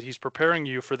chance that He's preparing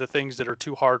you for the things that are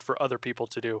too hard for other people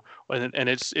to do. And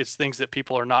it's things that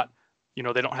people are not, they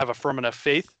don't have a firm enough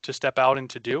faith to step out and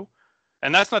to do.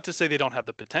 And that's not to say they don't have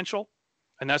the potential.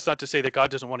 And that's not to say that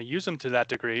God doesn't want to use them to that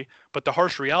degree. But the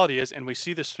harsh reality is, and we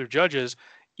see this through Judges,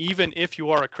 even if you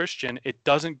are a Christian, it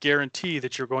doesn't guarantee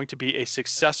that you're going to be a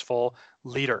successful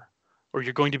leader, or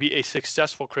you're going to be a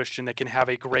successful Christian that can have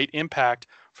a great impact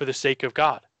for the sake of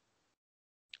God.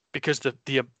 Because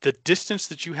the distance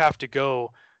that you have to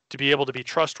go to be able to be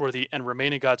trustworthy and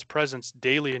remain in God's presence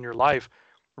daily in your life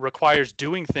requires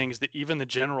doing things that even the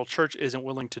general church isn't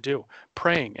willing to do.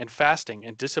 Praying and fasting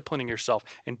and disciplining yourself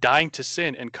and dying to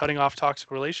sin and cutting off toxic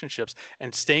relationships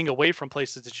and staying away from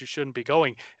places that you shouldn't be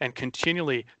going and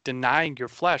continually denying your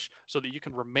flesh so that you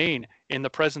can remain in the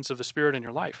presence of the Spirit in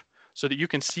your life, so that you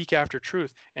can seek after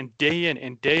truth, and day in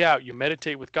and day out you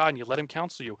meditate with God and you let Him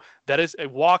counsel you. That is a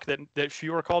walk that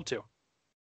few are called to.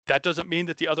 That doesn't mean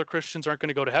that the other Christians aren't going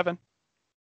to go to heaven.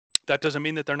 That doesn't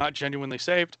mean that they're not genuinely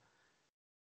saved.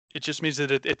 It just means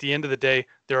that at the end of the day,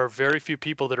 there are very few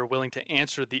people that are willing to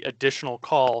answer the additional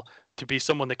call to be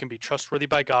someone that can be trustworthy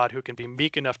by God, who can be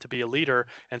meek enough to be a leader,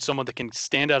 and someone that can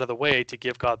stand out of the way to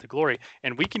give God the glory.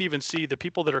 And we can even see the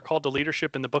people that are called to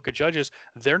leadership in the book of Judges,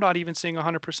 they're not even seeing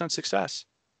 100% success.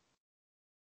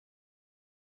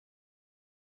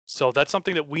 So that's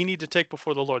something that we need to take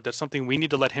before the Lord. That's something we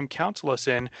need to let Him counsel us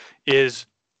in, is,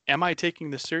 am I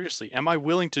taking this seriously? Am I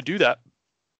willing to do that?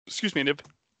 Excuse me.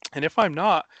 And if I'm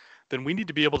not, then we need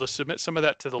to be able to submit some of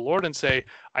that to the Lord and say,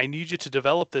 I need you to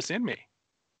develop this in me.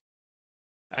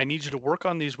 I need you to work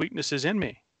on these weaknesses in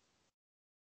me.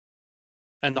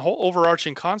 And the whole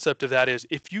overarching concept of that is,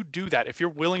 if you do that, if you're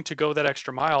willing to go that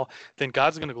extra mile, then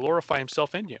God's going to glorify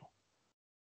Himself in you.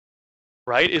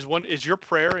 Right? Is your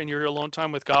prayer in your alone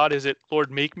time with God, is it,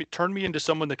 Lord, turn me into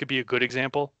someone that could be a good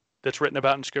example that's written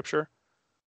about in Scripture?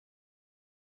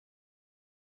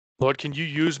 Lord, can you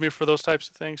use me for those types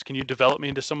of things? Can you develop me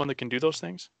into someone that can do those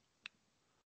things?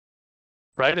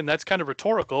 Right? And that's kind of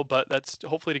rhetorical, but that's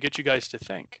hopefully to get you guys to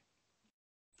think.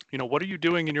 What are you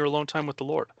doing in your alone time with the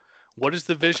Lord? What is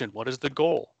the vision? What is the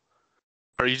goal?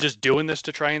 Are you just doing this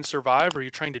to try and survive? Or are you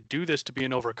trying to do this to be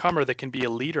an overcomer that can be a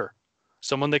leader?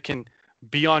 Someone that can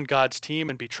be on God's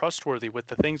team and be trustworthy with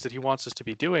the things that He wants us to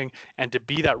be doing, and to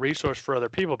be that resource for other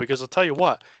people. Because I'll tell you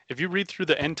what, if you read through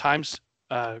the end times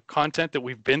content that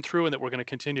we've been through and that we're going to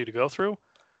continue to go through,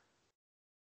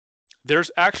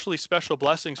 There's actually special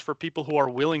blessings for people who are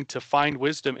willing to find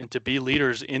wisdom and to be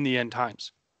leaders in the end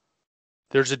times.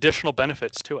 There's additional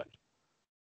benefits to it.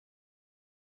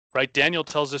 Right? Daniel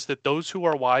tells us that those who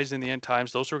are wise in the end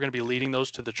times, those who are going to be leading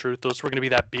those to the truth, those who are going to be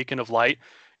that beacon of light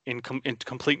in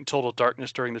complete and total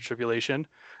darkness during the tribulation,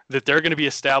 that they're going to be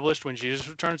established when Jesus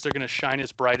returns. They're going to shine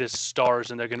as bright as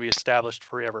stars, and they're going to be established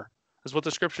forever. That's what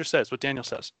the scripture says, what Daniel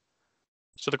says.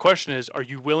 So the question is, are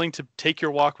you willing to take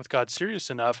your walk with God serious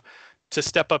enough to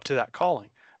step up to that calling?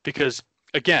 Because,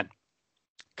 again,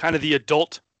 kind of the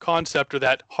adult concept or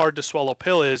that hard to swallow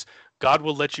pill is God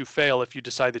will let you fail if you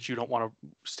decide that you don't want to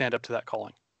stand up to that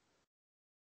calling.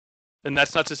 And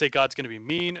that's not to say God's going to be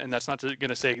mean, and that's not going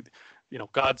to say,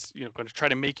 God's going to try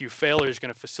to make you fail or he's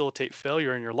going to facilitate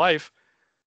failure in your life.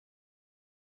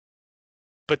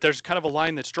 But there's kind of a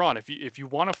line that's drawn. If you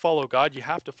want to follow God, you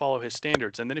have to follow his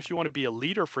standards. And then if you want to be a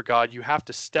leader for God, you have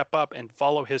to step up and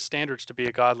follow his standards to be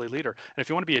a godly leader. And if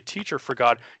you want to be a teacher for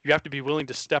God, you have to be willing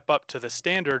to step up to the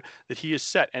standard that he has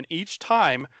set. And each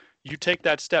time you take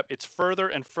that step, it's further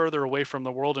and further away from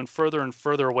the world and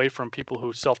further away from people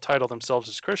who self-title themselves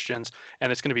as Christians.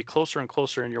 And it's going to be closer and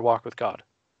closer in your walk with God.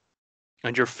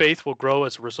 And your faith will grow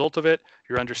as a result of it.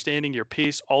 Your understanding, your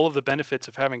peace, all of the benefits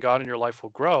of having God in your life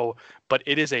will grow. But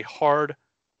it is a hard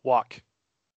walk,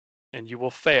 and you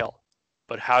will fail.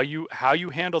 But how you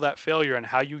handle that failure and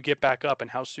how you get back up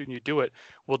and how soon you do it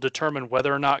will determine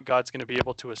whether or not God's going to be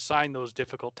able to assign those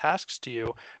difficult tasks to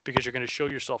you, because you're going to show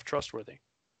yourself trustworthy.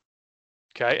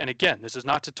 Okay, and again, this is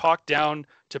not to talk down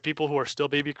to people who are still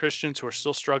baby Christians, who are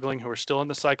still struggling, who are still in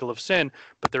the cycle of sin,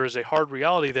 but there is a hard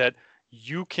reality that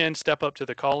you can step up to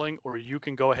the calling, or you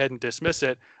can go ahead and dismiss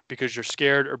it because you're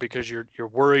scared, or because you're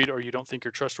worried, or you don't think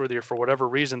you're trustworthy, or for whatever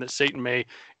reason that Satan may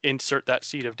insert that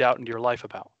seed of doubt into your life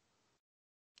about.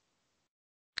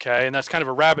 Okay, and that's kind of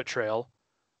a rabbit trail,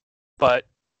 but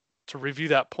to review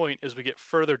that point, as we get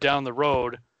further down the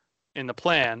road in the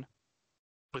plan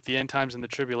with the end times and the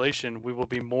tribulation, we will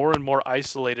be more and more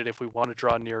isolated if we want to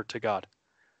draw nearer to God.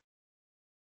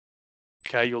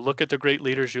 Okay, you look at the great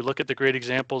leaders, you look at the great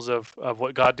examples of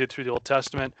what God did through the Old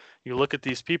Testament, you look at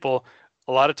these people,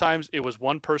 a lot of times it was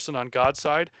one person on God's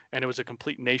side and it was a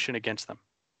complete nation against them.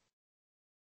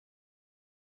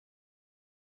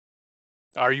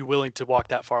 Are you willing to walk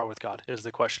that far with God is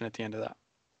the question at the end of that.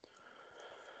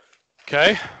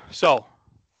 Okay, so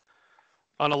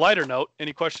on a lighter note,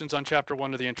 any questions on chapter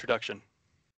 1 of the introduction?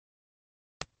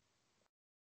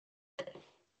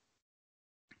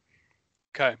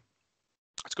 Okay.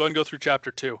 Let's go ahead and go through chapter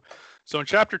 2. So in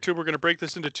chapter 2, we're going to break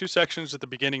this into two sections at the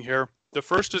beginning here. The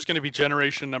first is going to be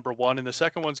generation number 1, and the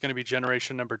second one's going to be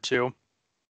generation number 2.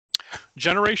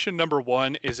 Generation number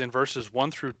 1 is in verses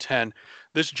 1 through 10.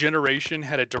 This generation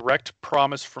had a direct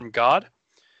promise from God,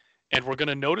 and we're going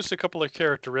to notice a couple of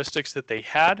characteristics that they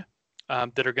had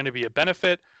that are going to be a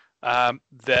benefit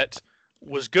that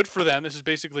was good for them. This is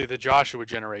basically the Joshua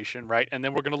generation, right? And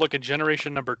then we're going to look at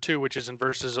generation number 2, which is in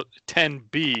verses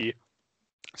 10b,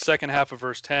 second half of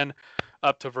verse 10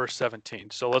 up to verse 17.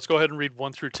 So let's go ahead and read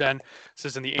 1 through 10. It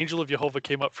says, "And the angel of Jehovah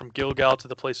came up from Gilgal to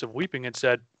the place of weeping and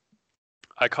said,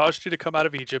 I caused you to come out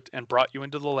of Egypt and brought you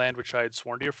into the land which I had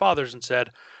sworn to your fathers, and said,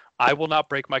 I will not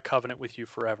break my covenant with you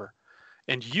forever.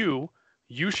 And you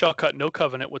shall cut no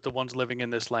covenant with the ones living in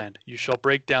this land. You shall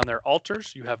break down their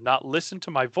altars. You have not listened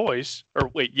to my voice,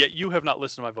 yet you have not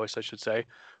listened to my voice, I should say.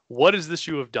 What is this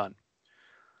you have done?"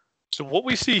 So what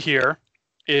we see here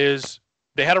is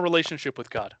they had a relationship with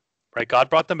God, right? God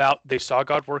brought them out. They saw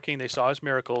God working. They saw his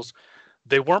miracles.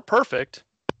 They weren't perfect,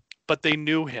 but they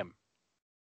knew him.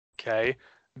 Okay.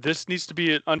 This needs to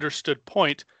be an understood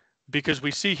point, because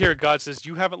we see here God says,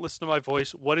 you haven't listened to my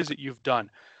voice. What is it you've done?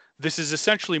 This is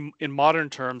essentially, in modern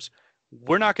terms,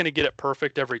 we're not going to get it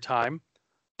perfect every time,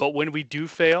 but when we do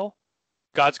fail,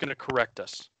 God's going to correct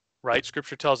us, right?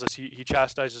 Scripture tells us he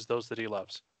chastises those that he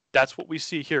loves. That's what we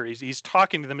see here. He's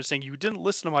talking to them and saying, you didn't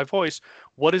listen to my voice.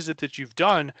 What is it that you've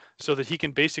done? So that he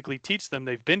can basically teach them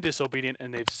they've been disobedient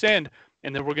and they've sinned.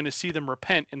 And then we're going to see them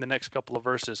repent in the next couple of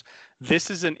verses.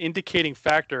 This is an indicating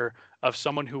factor of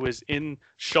someone who is in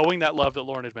showing that love that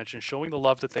Lauren had mentioned, showing the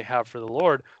love that they have for the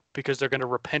Lord, because they're going to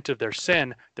repent of their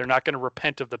sin. They're not going to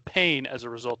repent of the pain as a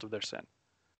result of their sin.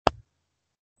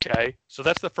 Okay, so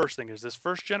that's the first thing, is this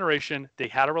first generation, they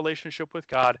had a relationship with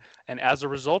God, and as a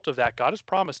result of that, God has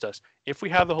promised us, if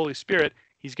we have the Holy Spirit,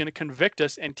 he's going to convict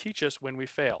us and teach us when we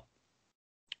fail.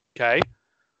 Okay,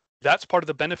 that's part of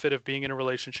the benefit of being in a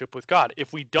relationship with God.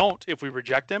 If we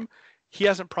reject him, he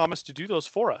hasn't promised to do those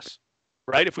for us,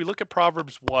 right? If we look at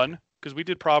Proverbs 1, because we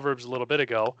did Proverbs a little bit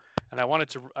ago, and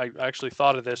I actually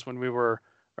thought of this when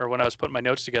I was putting my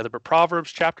notes together, but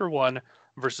Proverbs chapter 1,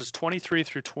 verses 23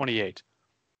 through 28.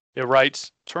 It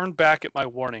writes, "Turn back at my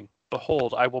warning.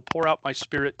 Behold, I will pour out my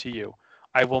spirit to you.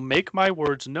 I will make my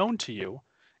words known to you.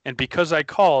 And because I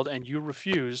called and you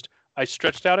refused, I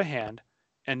stretched out a hand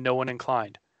and no one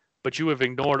inclined. But you have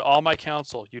ignored all my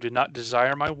counsel. You did not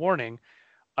desire my warning.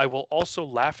 I will also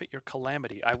laugh at your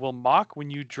calamity. I will mock when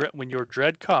your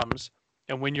dread comes,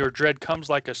 and when your dread comes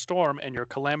like a storm and your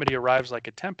calamity arrives like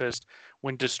a tempest,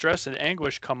 when distress and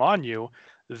anguish come on you,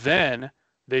 then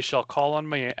they shall call on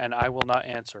me and I will not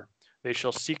answer. They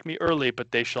shall seek me early,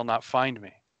 but they shall not find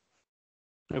me."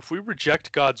 If we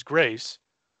reject God's grace,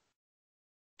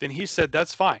 then he said,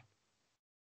 that's fine,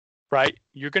 right?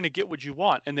 You're going to get what you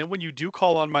want. And then when you do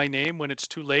call on my name, when it's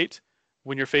too late,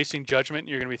 when you're facing judgment,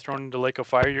 you're going to be thrown into the lake of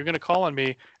fire, you're going to call on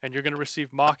me and you're going to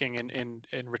receive mocking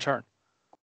in return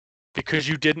because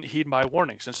you didn't heed my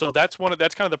warnings. And so that's kind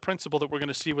of the principle that we're going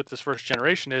to see with this first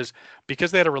generation is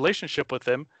because they had a relationship with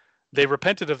him, they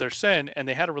repented of their sin and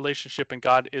they had a relationship and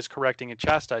God is correcting and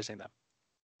chastising them.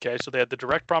 Okay, so they had the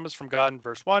direct promise from God in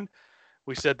verse 1.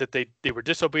 We said that they were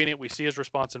disobedient. We see his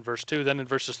response in verse 2. Then in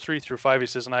verses 3 through 5, he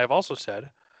says, "And I have also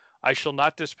said, I shall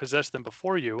not dispossess them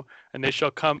before you, and they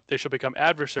shall become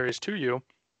adversaries to you,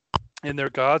 and their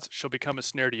gods shall become a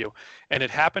snare to you." And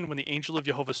it happened when the angel of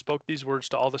Jehovah spoke these words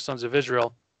to all the sons of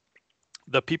Israel,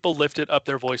 the people lifted up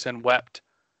their voice and wept,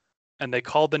 and they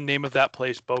called the name of that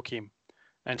place Bochim,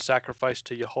 and sacrificed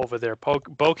to Jehovah there.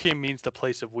 Bochim means the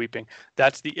place of weeping.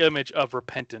 That's the image of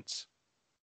repentance.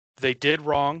 They did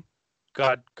wrong.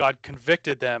 God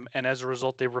convicted them, and as a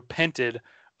result, they repented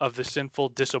of the sinful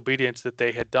disobedience that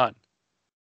they had done.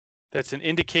 That's an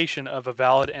indication of a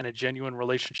valid and a genuine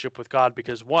relationship with God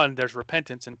because one, there's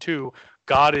repentance, and two,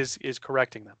 God is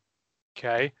correcting them.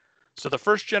 Okay? So the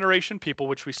first generation people,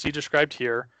 which we see described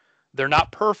here, they're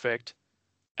not perfect,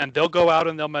 and they'll go out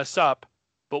and they'll mess up,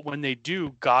 but when they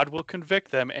do, God will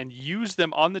convict them and use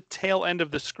them on the tail end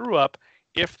of the screw up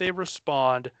if they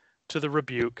respond to the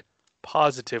rebuke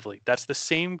positively. That's the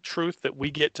same truth that we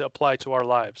get to apply to our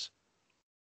lives.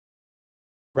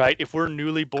 Right? If we're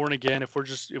newly born again, if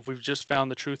we've just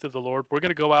found the truth of the Lord, we're going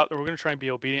to go out and we're going to try and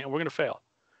be obedient and we're going to fail.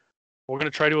 We're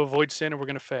going to try to avoid sin and we're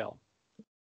going to fail.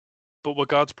 But what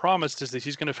God's promised is that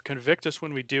he's going to convict us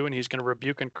when we do, and he's going to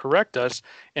rebuke and correct us.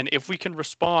 And if we can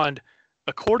respond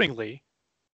accordingly,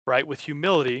 right, with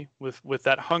humility, with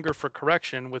that hunger for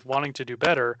correction, with wanting to do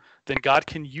better, then God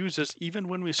can use us even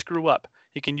when we screw up.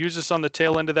 He can use us on the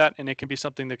tail end of that, and it can be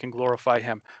something that can glorify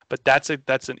him. But that's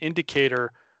an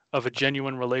indicator of a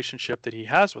genuine relationship that he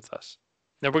has with us.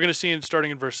 Now we're going to see starting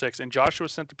in verse 6, "And Joshua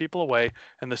sent the people away,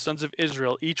 and the sons of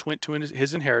Israel each went to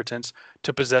his inheritance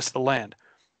to possess the land.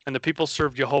 And the people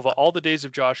served Jehovah all the days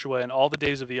of Joshua and all the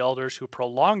days of the elders who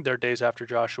prolonged their days after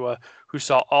Joshua, who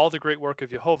saw all the great work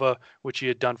of Jehovah, which he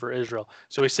had done for Israel."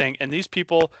 So he's saying, and these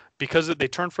people, because they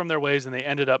turned from their ways and they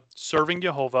ended up serving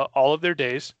Jehovah all of their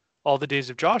days, all the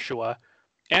days of Joshua,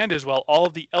 and as well, all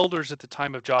of the elders at the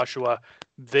time of Joshua,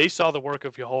 they saw the work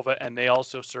of Jehovah and they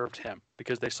also served him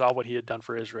because they saw what he had done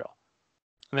for Israel.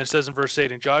 And then it says in verse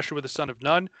 8, "And Joshua the son of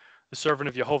Nun, the servant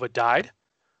of Jehovah, died,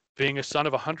 being a son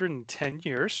of 110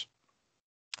 years,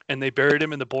 and they buried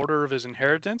him in the border of his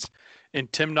inheritance in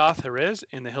Timnath-Heres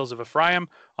in the hills of Ephraim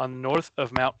on the north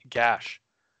of Mount Gash.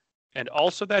 And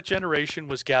also that generation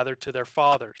was gathered to their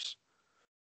fathers."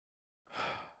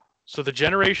 So the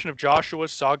generation of Joshua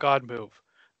saw God move.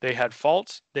 They had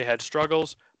faults, they had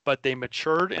struggles, but they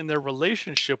matured in their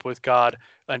relationship with God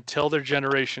until their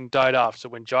generation died off. So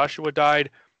when Joshua died,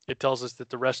 it tells us that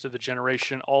the rest of the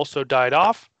generation also died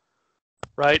off.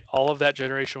 Right? All of that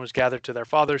generation was gathered to their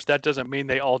fathers. That doesn't mean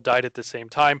they all died at the same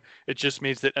time. It just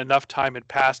means that enough time had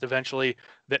passed eventually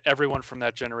that everyone from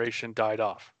that generation died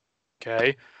off.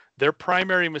 Okay? Their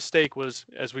primary mistake was,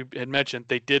 as we had mentioned,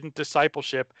 they didn't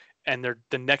discipleship, and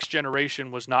the next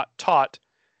generation was not taught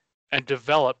and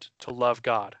developed to love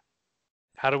God.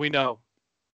 How do we know?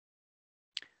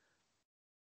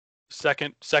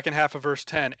 Second half of verse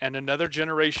 10, "And another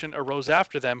generation arose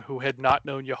after them who had not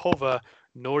known Jehovah,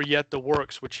 nor yet the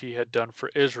works which he had done for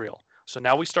Israel." So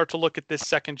now we start to look at this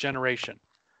second generation.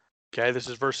 Okay, this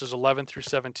is verses 11 through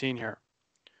 17 here.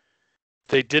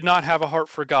 "They did not have a heart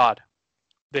for God.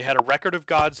 They had a record of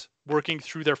God's working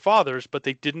through their fathers, but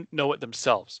they didn't know it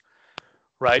themselves."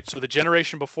 Right? So the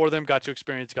generation before them got to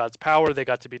experience God's power. They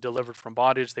got to be delivered from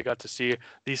bondage. They got to see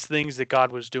these things that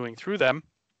God was doing through them,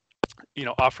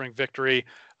 offering victory,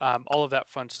 all of that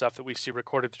fun stuff that we see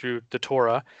recorded through the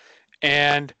Torah.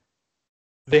 And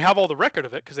they have all the record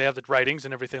of it because they have the writings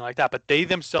and everything like that, but they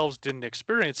themselves didn't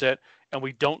experience it, and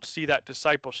we don't see that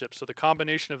discipleship. So the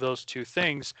combination of those two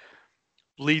things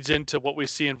leads into what we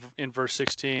see in verse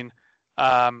 16,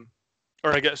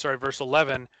 or I guess, sorry, verse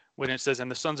 11, when it says, and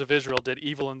the sons of Israel did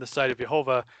evil in the sight of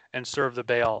Jehovah and served the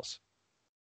Baals.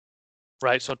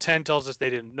 Right, so 10 tells us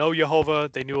they didn't know Jehovah.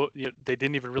 They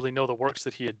didn't even really know the works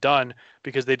that he had done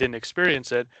because they didn't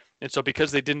experience it. And so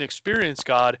because they didn't experience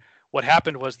God, what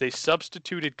happened was they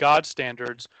substituted God's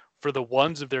standards for the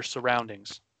ones of their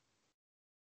surroundings.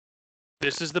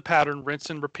 This is the pattern, rinse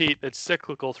and repeat, that's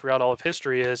cyclical throughout all of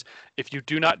history, is if you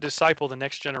do not disciple the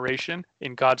next generation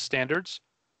in God's standards,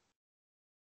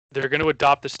 they're going to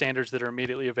adopt the standards that are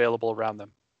immediately available around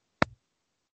them.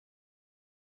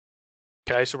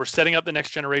 Okay, so we're setting up the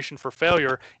next generation for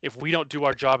failure if we don't do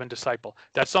our job and disciple.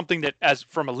 That's something that, as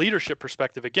from a leadership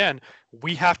perspective, again,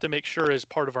 we have to make sure as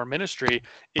part of our ministry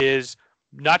is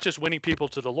not just winning people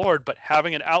to the Lord, but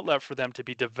having an outlet for them to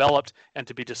be developed and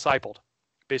to be discipled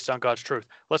based on God's truth.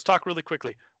 Let's talk really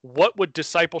quickly. What would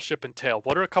discipleship entail?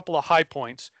 What are a couple of high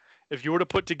points? If you were to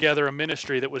put together a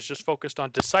ministry that was just focused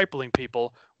on discipling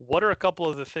people, what are a couple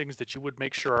of the things that you would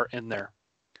make sure are in there?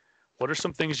 What are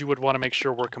some things you would want to make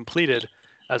sure were completed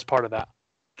as part of that?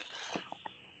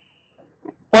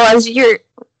 Well,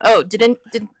 did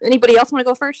anybody else want to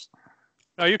go first?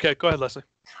 No, you can. Go ahead, Leslie.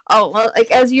 Oh, well,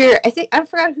 like I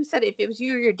forgot who said it. If it was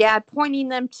you or your dad, pointing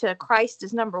them to Christ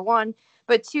is number one,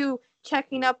 but two,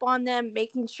 checking up on them,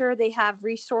 making sure they have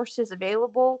resources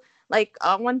available. Like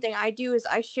one thing I do is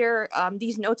I share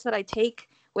these notes that I take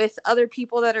with other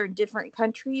people that are in different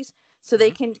countries, so they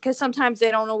can, because sometimes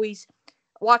they don't always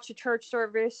watch a church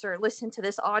service or listen to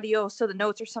this audio, so the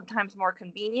notes are sometimes more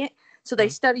convenient. So they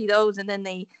study those, and then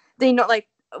they know, like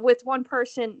with one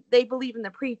person, they believe in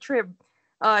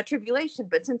the tribulation,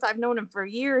 but since I've known them for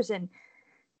years, and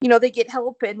they get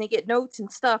help and they get notes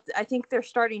and stuff, I think they're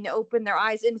starting to open their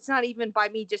eyes. And it's not even by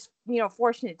me just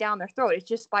forcing it down their throat. It's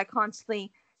just by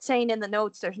constantly saying in the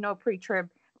notes, there's no pre-trib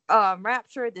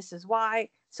rapture, this is why.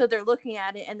 So they're looking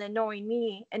at it, and then knowing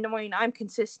me and knowing I'm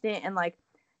consistent, and like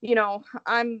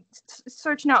I'm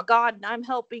searching out God, and I'm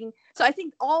helping. So I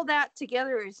think all that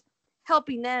together is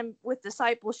helping them with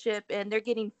discipleship, and they're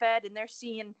getting fed, and they're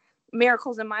seeing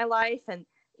miracles in my life, and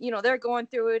they're going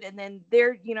through it, and then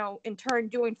they're in turn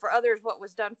doing for others what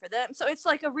was done for them. So it's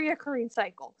like a reoccurring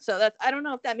cycle. So that's, I don't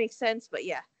know if that makes sense, but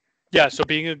yeah. So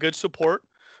being a good support,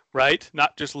 right?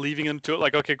 Not just leaving them to it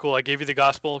like, okay, cool, I gave you the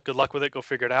gospel, good luck with it, go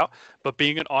figure it out. But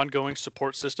being an ongoing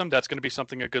support system, that's going to be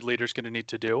something a good leader is going to need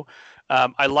to do.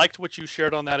 I liked what you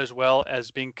shared on that, as well as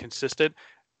being consistent.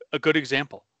 A good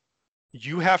example.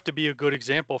 You have to be a good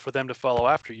example for them to follow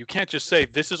after. You can't just say,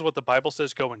 this is what the Bible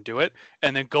says, go and do it,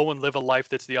 and then go and live a life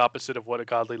that's the opposite of what a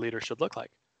godly leader should look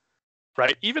like.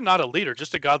 Right? Even not a leader,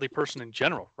 just a godly person in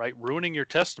general, right? Ruining your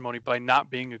testimony by not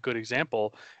being a good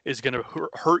example is going to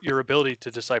hurt your ability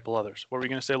to disciple others. What were you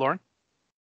going to say, Lauren?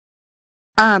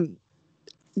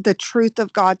 The truth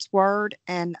of God's word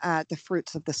and the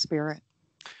fruits of the Spirit.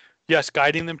 Yes,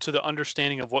 guiding them to the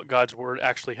understanding of what God's word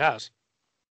actually has.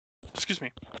 Excuse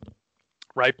me.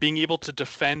 Right? Being able to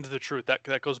defend the truth.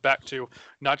 That goes back to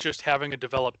not just having a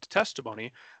developed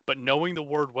testimony, but knowing the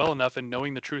word well enough and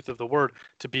knowing the truth of the word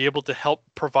to be able to help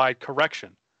provide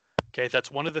correction. Okay,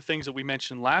 that's one of the things that we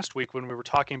mentioned last week when we were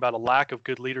talking about a lack of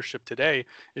good leadership today,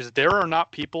 is there are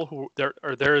not people who,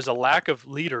 there is a lack of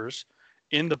leaders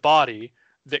in the body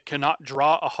that cannot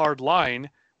draw a hard line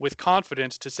with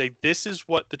confidence to say, this is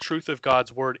what the truth of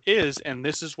God's word is, and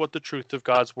this is what the truth of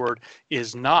God's word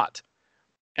is not.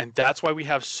 And that's why we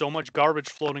have so much garbage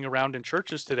floating around in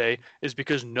churches today, is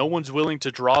because no one's willing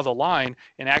to draw the line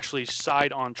and actually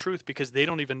side on truth, because they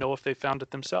don't even know if they found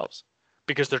it themselves,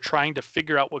 because they're trying to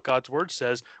figure out what God's word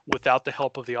says without the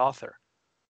help of the author.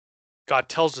 God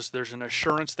tells us there's an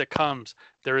assurance that comes.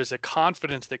 There is a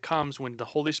confidence that comes when the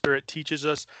Holy Spirit teaches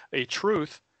us a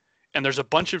truth, and there's a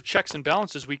bunch of checks and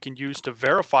balances we can use to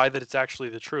verify that it's actually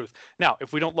the truth. Now,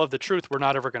 if we don't love the truth, we're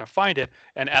not ever going to find it,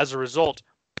 and as a result,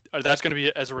 that's going to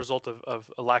be as a result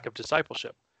of a lack of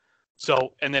discipleship.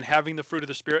 So, and then having the fruit of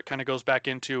the Spirit kind of goes back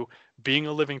into being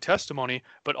a living testimony,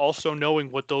 but also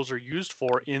knowing what those are used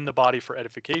for in the body for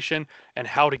edification and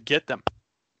how to get them.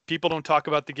 People don't talk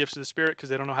about the gifts of the Spirit because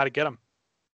they don't know how to get them,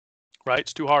 right?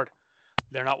 It's too hard.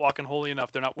 They're not walking holy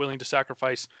enough. They're not willing to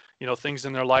sacrifice, things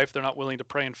in their life. They're not willing to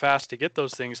pray and fast to get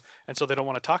those things. And so they don't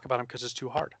want to talk about them because it's too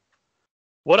hard.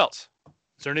 What else?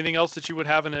 Is there anything else that you would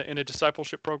have in a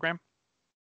discipleship program?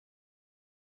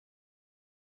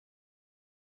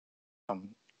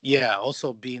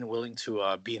 Also being willing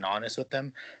to being honest with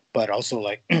them, but also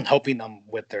like helping them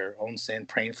with their own sin,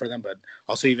 praying for them, but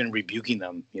also even rebuking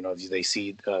them, if they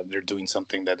see they're doing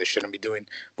something that they shouldn't be doing,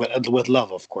 but with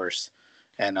love, of course,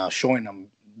 and showing them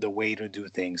the way to do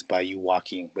things by you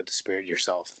walking with the Spirit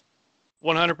yourself.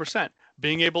 100%.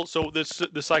 Being able, so this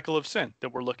the cycle of sin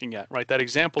that we're looking at, right? That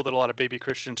example that a lot of baby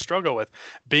Christians struggle with,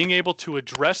 being able to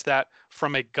address that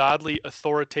from a godly,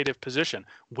 authoritative position.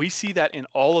 We see that in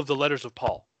all of the letters of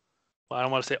Paul. Well, I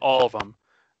don't want to say all of them,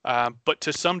 but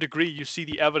to some degree, you see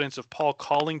the evidence of Paul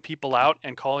calling people out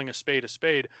and calling a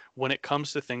spade when it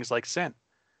comes to things like sin.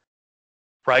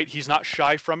 Right? He's not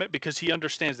shy from it because he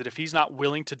understands that if he's not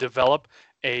willing to develop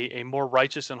a more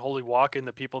righteous and holy walk in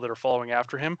the people that are following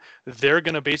after him, they're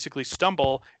going to basically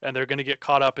stumble and they're going to get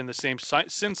caught up in the same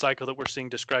sin cycle that we're seeing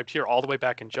described here all the way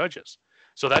back in Judges.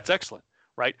 So that's excellent,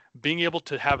 right? Being able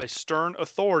to have a stern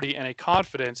authority and a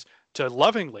confidence to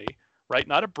lovingly, right?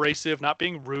 Not abrasive, not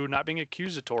being rude, not being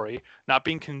accusatory, not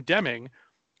being condemning,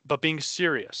 but being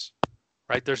serious.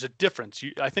 Right? There's a difference.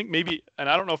 I think maybe, and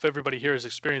I don't know if everybody here has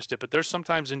experienced it, but there's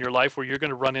sometimes in your life where you're going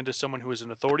to run into someone who is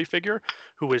an authority figure,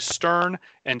 who is stern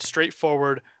and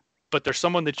straightforward, but there's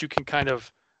someone that you can kind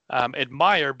of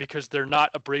admire because they're not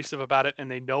abrasive about it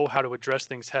and they know how to address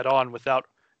things head on without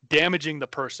damaging the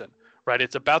person, right?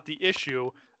 It's about the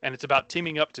issue and it's about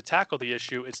teaming up to tackle the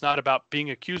issue. It's not about being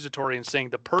accusatory and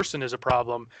saying the person is a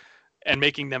problem and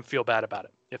making them feel bad about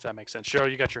it, if that makes sense. Cheryl,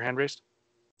 you got your hand raised?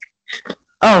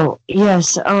 Oh,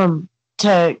 yes.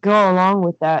 To go along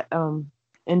with that,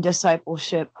 in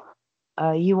discipleship,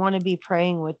 you want to be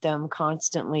praying with them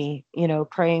constantly,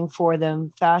 praying for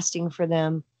them, fasting for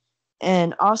them,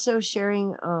 and also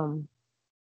sharing.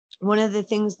 One of the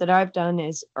things that I've done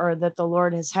or that the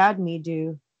Lord has had me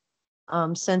do,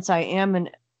 since I am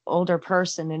an older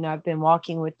person and I've been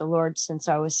walking with the Lord since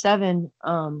I was 7,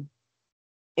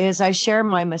 is I share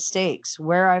my mistakes,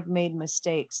 where I've made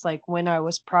mistakes, like when I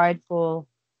was prideful,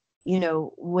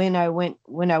 when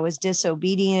I was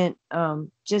disobedient,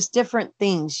 just different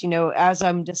things, as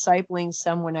I'm discipling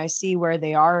someone, I see where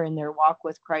they are in their walk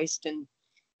with Christ. And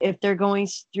if they're going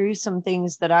through some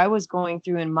things that I was going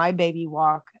through in my baby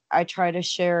walk, I try to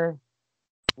share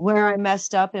where I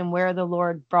messed up and where the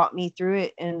Lord brought me through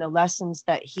it and the lessons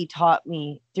that he taught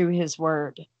me through his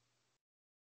word.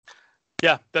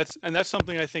 Yeah, that's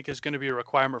something I think is going to be a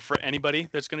requirement for anybody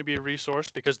that's going to be a resource,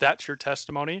 because that's your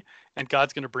testimony and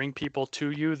God's going to bring people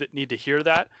to you that need to hear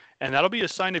that. And that'll be a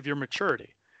sign of your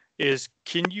maturity is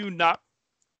can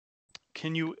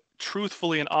you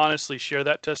truthfully and honestly share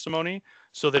that testimony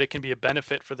so that it can be a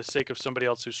benefit for the sake of somebody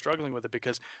else who's struggling with it?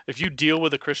 Because if you deal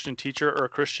with a Christian teacher or a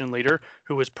Christian leader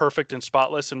who is perfect and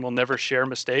spotless and will never share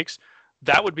mistakes,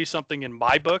 that would be something in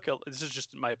my book. This is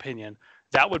just my opinion.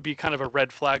 That would be kind of a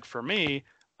red flag for me,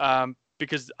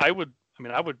 because I would,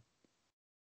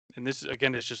 and this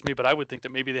again is just me, but I would think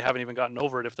that maybe they haven't even gotten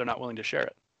over it if they're not willing to share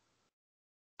it.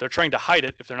 They're trying to hide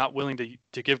it. If they're not willing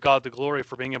to give God the glory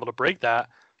for being able to break that,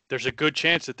 there's a good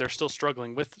chance that they're still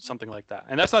struggling with something like that.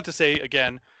 And that's not to say,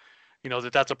 again,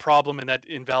 that that's a problem and that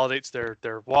invalidates their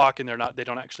walk and they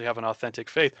don't actually have an authentic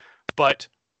faith. But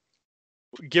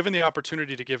given the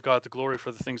opportunity to give God the glory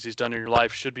for the things he's done in your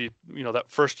life should be, that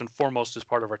first and foremost is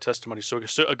part of our testimony. So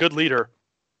a good leader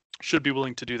should be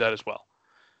willing to do that as well.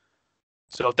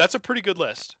 So that's a pretty good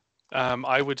list.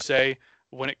 I would say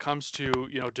when it comes to,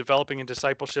 developing in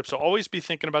discipleship. So always be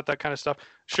thinking about that kind of stuff.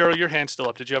 Cheryl, your hand's still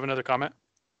up. Did you have another comment?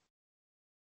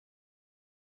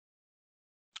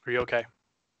 Are you okay?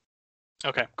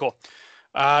 Okay, cool.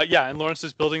 Yeah, and Lawrence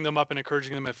is building them up and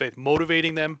encouraging them in faith,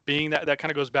 motivating them, being that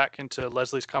kind of goes back into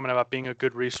Leslie's comment about being a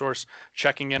good resource,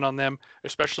 checking in on them,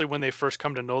 especially when they first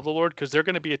come to know the Lord, because they're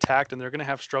going to be attacked and they're going to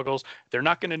have struggles. They're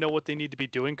not going to know what they need to be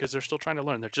doing because they're still trying to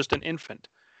learn. They're just an infant.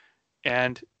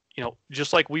 And,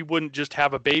 just like we wouldn't just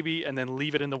have a baby and then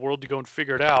leave it in the world to go and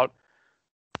figure it out,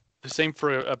 the same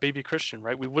for a baby Christian,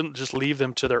 right? We wouldn't just leave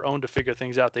them to their own to figure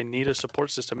things out. They need a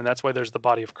support system, and that's why there's the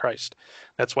body of Christ.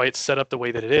 That's why it's set up the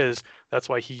way that it is. That's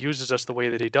why he uses us the way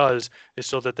that he does, is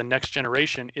so that the next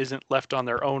generation isn't left on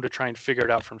their own to try and figure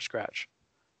it out from scratch.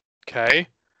 Okay?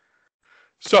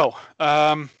 So,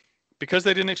 because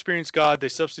they didn't experience God, they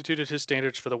substituted his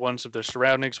standards for the ones of their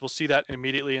surroundings. We'll see that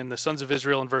immediately in the sons of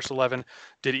Israel in verse 11,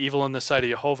 did evil in the sight of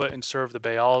Jehovah and served the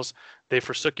Baals. They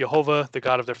forsook Jehovah, the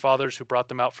God of their fathers, who brought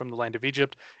them out from the land of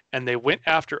Egypt, and they went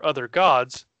after other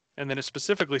gods. And then it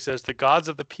specifically says the gods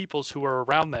of the peoples who were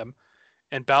around them,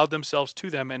 and bowed themselves to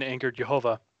them and angered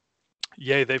Jehovah.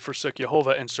 Yea, they forsook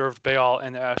Jehovah and served Baal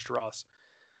and the Ashtaroths.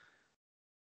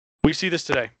 We see this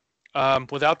today.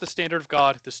 Without the standard of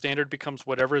God, the standard becomes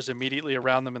whatever is immediately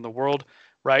around them in the world,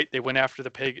 right? They went after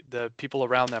the people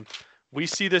around them. We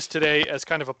see this today as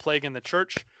kind of a plague in the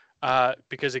church,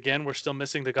 because again, we're still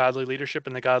missing the godly leadership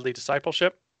and the godly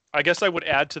discipleship. I guess I would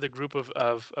add to the group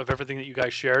of everything that you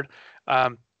guys shared,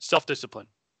 self-discipline.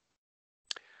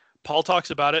 Paul talks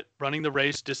about it, running the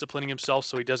race, disciplining himself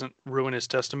so he doesn't ruin his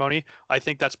testimony. I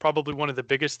think that's probably one of the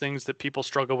biggest things that people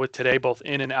struggle with today, both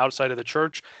in and outside of the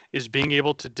church, is being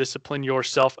able to discipline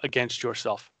yourself against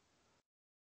yourself.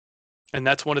 And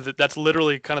that's that's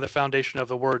literally kind of the foundation of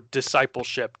the word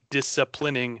discipleship,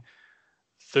 disciplining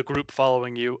the group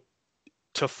following you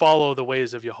to follow the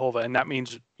ways of Jehovah. And that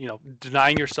means,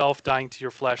 denying yourself, dying to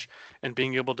your flesh, and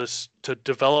being able to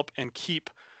develop and keep,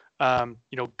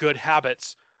 good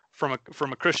habits from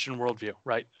a Christian worldview,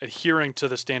 right? Adhering to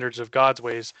the standards of God's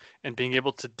ways and being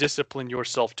able to discipline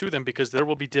yourself to them, because there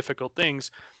will be difficult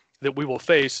things that we will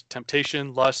face: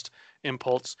 temptation, lust,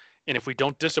 impulse. And if we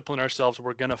don't discipline ourselves,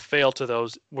 we're going to fail to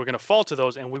those. We're going to fall to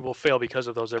those, and we will fail because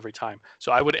of those every time.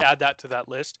 So I would add that to that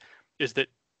list, is that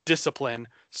discipline,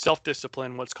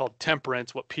 self-discipline, what's called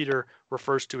temperance, what Peter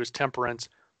refers to as temperance,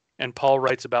 and Paul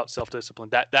writes about self-discipline.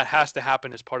 That has to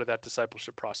happen as part of that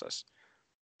discipleship process.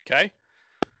 Okay.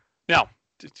 Now,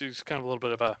 just kind of a little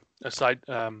bit of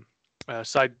a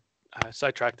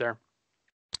sidetrack there.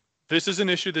 This is an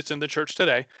issue that's in the church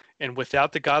today, and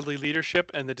without the godly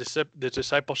leadership and the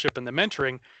discipleship and the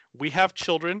mentoring, we have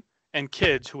children and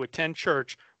kids who attend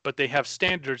church, but they have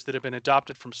standards that have been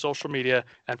adopted from social media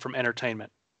and from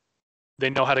entertainment. They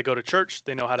know how to go to church,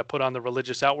 they know how to put on the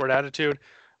religious outward attitude,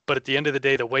 but at the end of the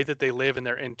day, the way that they live in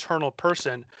their internal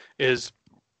person is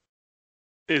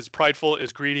prideful,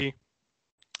 is greedy,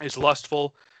 is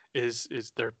lustful,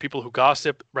 is there people who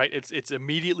gossip, right? It's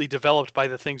immediately developed by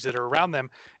the things that are around them.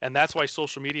 And that's why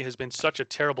social media has been such a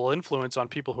terrible influence on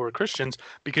people who are Christians,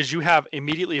 because you have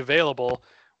immediately available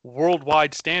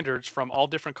worldwide standards from all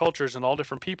different cultures and all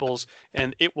different peoples,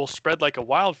 and it will spread like a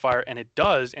wildfire. And it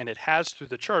does, and it has through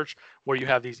the church, where you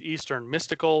have these Eastern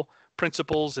mystical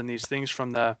principles and these things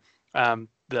from the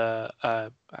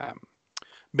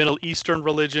Middle Eastern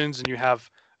religions, and you have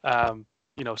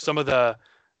some of the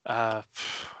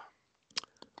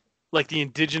like the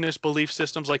indigenous belief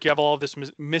systems. Like, you have all of this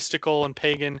mystical and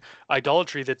pagan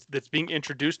idolatry that's being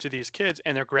introduced to these kids,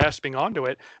 and they're grasping onto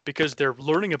it because they're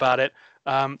learning about it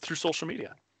through social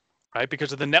media, right?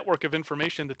 Because of the network of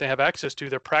information that they have access to,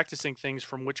 they're practicing things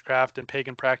from witchcraft and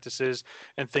pagan practices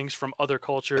and things from other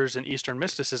cultures and Eastern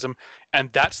mysticism.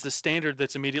 And that's the standard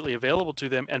that's immediately available to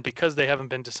them. And because they haven't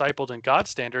been discipled in God's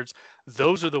standards,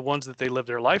 those are the ones that they live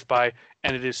their life by.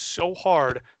 And it is so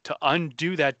hard to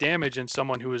undo that damage in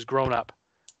someone who has grown up,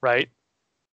 right?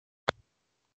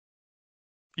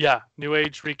 Yeah, New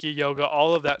Age, Reiki, yoga,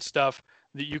 all of that stuff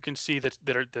that you can see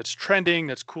that's trending,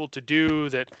 that's cool to do,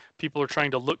 that people are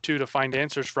trying to look to find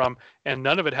answers from, and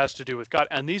none of it has to do with God.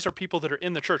 And these are people that are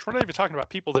in the church. We're not even talking about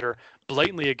people that are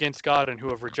blatantly against God and who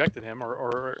have rejected him or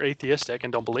are atheistic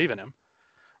and don't believe in him,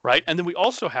 right? And then we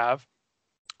also have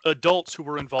adults who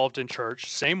were involved in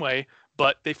church, same way,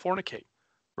 but they fornicate,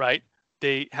 right?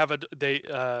 They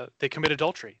commit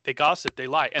adultery, they gossip, they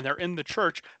lie, and they're in the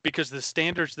church because the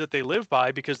standards that they live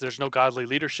by, because there's no godly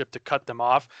leadership to cut them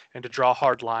off and to draw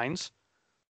hard lines,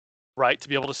 right? To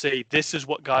be able to say, this is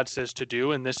what God says to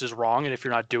do, and this is wrong, and if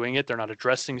you're not doing it, they're not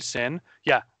addressing sin.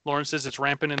 Yeah, Lauren says it's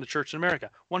rampant in the church in America.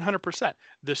 100%.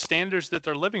 The standards that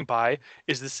they're living by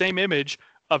is the same image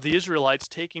of the Israelites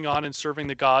taking on and serving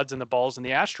the gods and the Baals and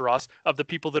the Ashtaroths of the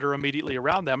people that are immediately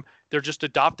around them. They're just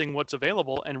adopting what's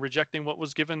available and rejecting what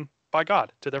was given by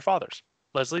God to their fathers.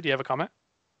 Leslie, do you have a comment?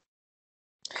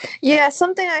 Yeah,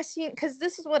 something I see, because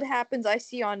this is what happens I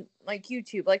see on like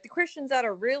YouTube. Like, the Christians that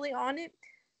are really on it,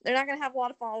 they're not going to have a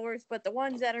lot of followers, but the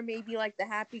ones that are maybe like the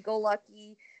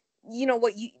happy-go-lucky,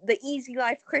 the easy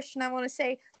life Christian, I want to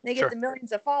say, they get the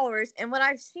millions of followers. And what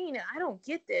I've seen, and I don't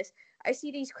get this, I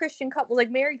see these Christian couples, like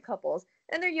married couples,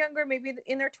 and they're younger, maybe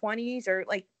in their 20s or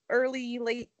like early,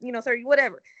 late, 30,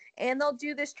 whatever. And they'll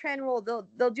do this trend where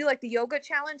they'll do like the yoga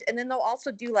challenge, and then they'll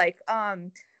also do like,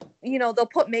 they'll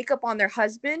put makeup on their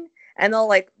husband, and they'll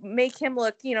like make him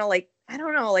look, like, I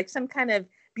don't know, like some kind of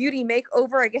beauty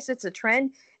makeover. I guess it's a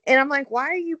trend. And I'm like, why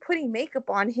are you putting makeup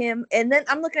on him? And then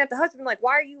I'm looking at the husband like,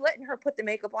 why are you letting her put the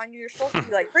makeup on you? You're supposed to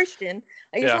be like Christian.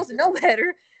 Like, you're supposed to know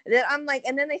better. That I'm like,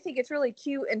 and then they think it's really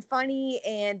cute and funny.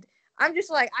 And I'm just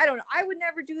like, I don't know. I would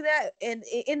never do that. And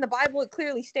in the Bible, it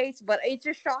clearly states, but it's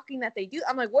just shocking that they do.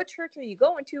 I'm like, what church are you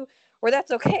going to where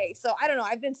that's okay? So I don't know.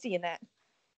 I've been seeing that.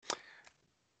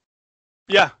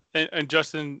 Yeah. And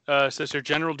Justin says here,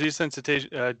 general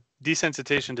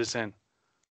desensitization to sin.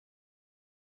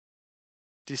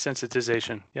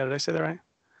 Desensitization. Yeah, did I say that right?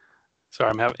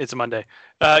 Sorry, it's a Monday.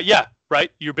 Yeah,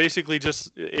 right. You're basically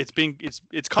just it's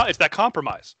that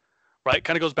compromise, right?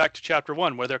 Kind of goes back to chapter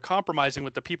 1, where they're compromising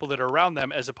with the people that are around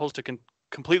them as opposed to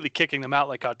completely kicking them out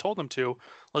like God told them to.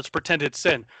 Let's pretend it's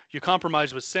sin. You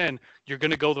compromise with sin, you're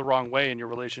going to go the wrong way in your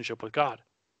relationship with God,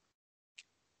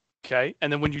 Okay.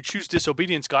 And then when you choose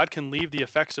disobedience, God can leave the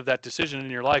effects of that decision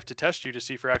in your life to test you to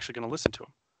see if you're actually going to listen to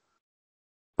him.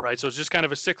 Right. So it's just kind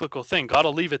of a cyclical thing. God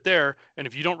will leave it there. And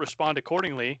if you don't respond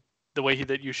accordingly the way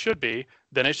that you should be,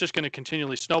 then it's just going to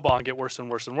continually snowball and get worse and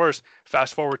worse and worse.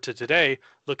 Fast forward to today,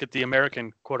 look at the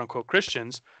American quote unquote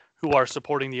Christians who are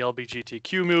supporting the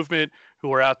LGBTQ movement,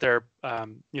 who are out there,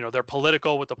 they're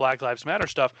political with the Black Lives Matter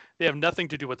stuff. They have nothing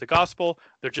to do with the gospel.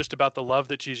 They're just about the love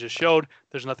that Jesus showed.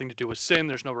 There's nothing to do with sin.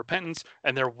 There's no repentance.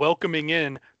 And they're welcoming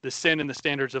in the sin and the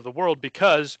standards of the world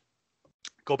because,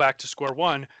 go back to square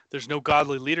one, there's no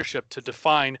godly leadership to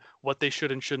define what they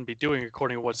should and shouldn't be doing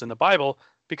according to what's in the Bible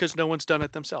because no one's done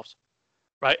it themselves.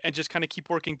 Right? And just kind of keep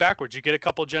working backwards. You get a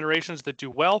couple generations that do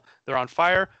well, they're on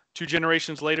fire. 2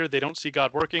 generations later, they don't see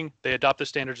God working. They adopt the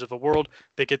standards of the world.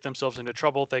 They get themselves into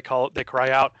trouble. They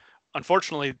cry out.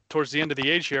 Unfortunately, towards the end of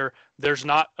the age here, there's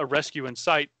not a rescue in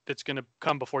sight that's going to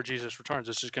come before Jesus returns.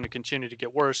 It's just going to continue to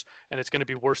get worse, and it's going to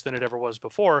be worse than it ever was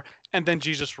before. And then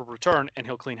Jesus will return, and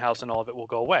he'll clean house, and all of it will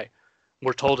go away.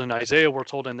 We're told in Isaiah, we're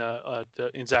told in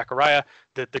in Zechariah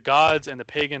that the gods and the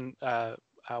pagan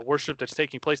worship that's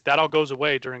taking place, that all goes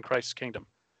away during Christ's kingdom.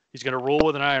 He's going to rule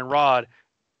with an iron rod.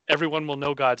 Everyone will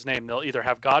know God's name. They'll either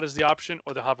have God as the option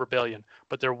or they'll have rebellion.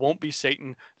 But there won't be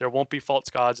Satan, there won't be false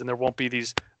gods, and there won't be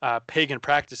these pagan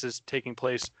practices taking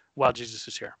place while Jesus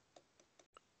is here.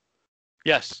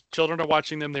 Yes, children are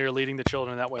watching them. They are leading the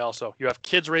children that way also. You have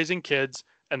kids raising kids,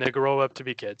 and they grow up to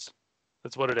be kids.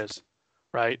 That's what it is,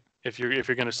 right? If you're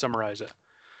going to summarize it.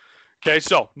 Okay,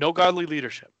 so no godly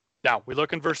leadership. Now, we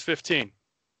look in verse 15.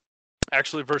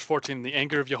 Actually, verse 14, the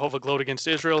anger of Jehovah glowed against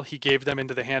Israel. He gave them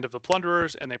into the hand of the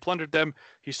plunderers, and they plundered them.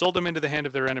 He sold them into the hand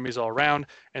of their enemies all around,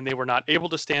 and they were not able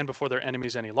to stand before their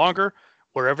enemies any longer.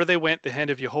 Wherever they went, the hand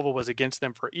of Jehovah was against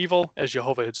them for evil, as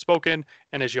Jehovah had spoken,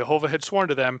 and as Jehovah had sworn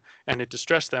to them, and it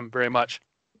distressed them very much.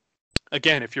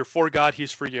 Again, if you're for God,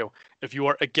 he's for you. If you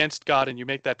are against God and you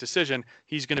make that decision,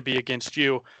 he's going to be against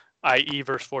you, i.e.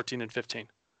 verse 14 and 15.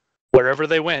 Wherever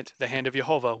they went, the hand of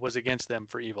Jehovah was against them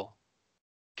for evil.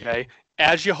 Okay,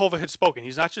 as Jehovah had spoken.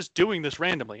 He's not just doing this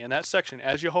randomly. In that section,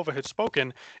 as Jehovah had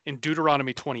spoken in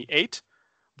Deuteronomy 28,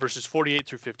 verses 48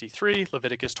 through 53,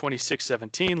 Leviticus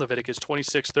 26:17, Leviticus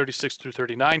 26:36 through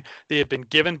 39, they have been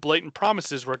given blatant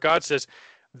promises where God says,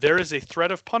 there is a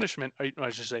threat of punishment, I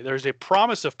should say, there is a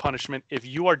promise of punishment if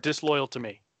you are disloyal to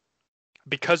me.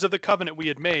 Because of the covenant we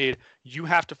had made, you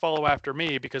have to follow after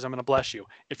me because I'm going to bless you.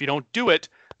 If you don't do it,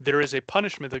 there is a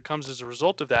punishment that comes as a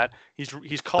result of that.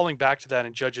 He's calling back to that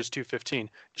in Judges 2:15.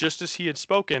 Just as he had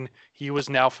spoken, he was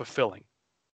now fulfilling.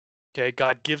 Okay,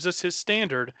 God gives us his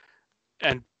standard,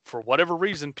 and for whatever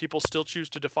reason, people still choose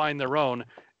to define their own,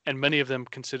 and many of them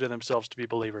consider themselves to be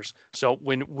believers. So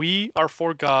when we are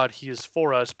for God, he is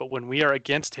for us, but when we are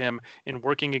against him and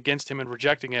working against him and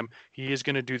rejecting him, he is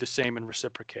going to do the same and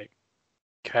reciprocate.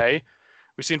 Okay,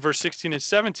 we see in verse 16 and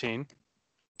 17,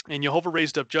 and Jehovah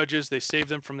raised up judges. They saved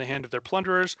them from the hand of their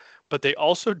plunderers, but they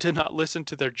also did not listen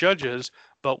to their judges,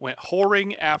 but went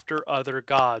whoring after other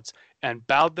gods and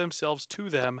bowed themselves to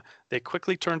them. They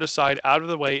quickly turned aside out of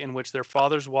the way in which their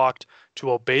fathers walked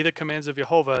to obey the commands of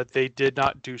Jehovah. They did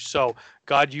not do so.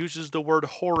 God uses the word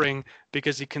whoring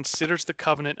because he considers the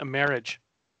covenant a marriage.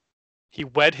 He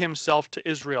wed himself to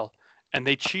Israel, and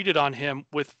they cheated on him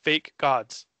with fake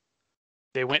gods.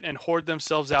 They went and whored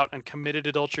themselves out and committed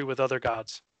adultery with other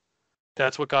gods.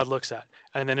 That's what God looks at.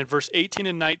 And then in verse 18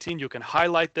 and 19, you can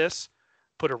highlight this,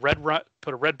 put a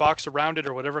red box around it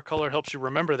or whatever color helps you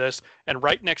remember this, and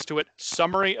right next to it,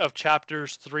 summary of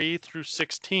chapters 3 through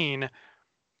 16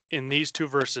 in these 2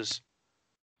 verses.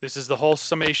 This is the whole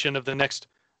summation of the next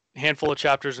handful of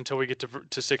chapters until we get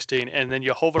to 16. And then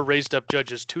Jehovah raised up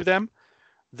judges to them.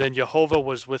 Then Jehovah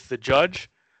was with the judge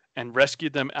and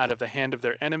rescued them out of the hand of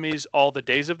their enemies all the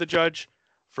days of the judge.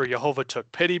 For Jehovah took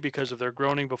pity because of their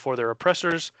groaning before their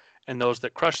oppressors and those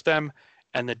that crushed them.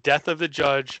 And the death of the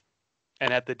judge,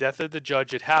 and at the death of the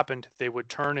judge it happened, they would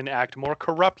turn and act more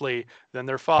corruptly than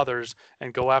their fathers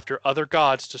and go after other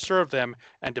gods to serve them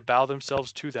and to bow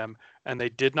themselves to them. And they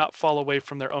did not fall away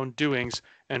from their own doings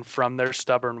and from their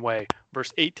stubborn way.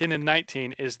 Verse 18 and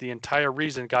 19 is the entire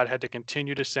reason God had to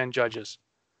continue to send judges.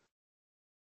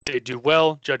 They'd do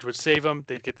well, judge would save them,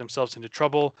 they'd get themselves into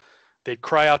trouble, they'd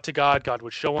cry out to God, God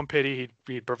would show them pity,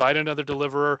 he'd provide another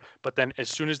deliverer, but then as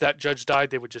soon as that judge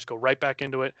died, they would just go right back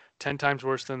into it, 10 times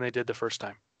worse than they did the first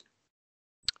time.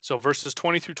 So verses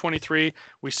 20 through 23,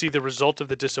 we see the result of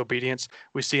the disobedience.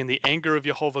 We see in the anger of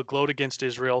Jehovah glowed against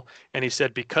Israel, and he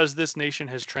said, because this nation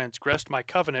has transgressed my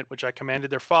covenant, which I commanded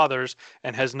their fathers,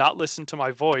 and has not listened to my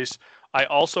voice, I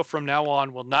also from now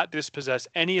on will not dispossess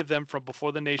any of them from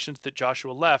before the nations that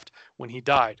Joshua left when he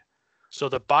died. so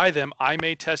that by them I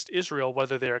may test Israel,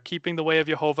 whether they are keeping the way of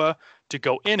Jehovah to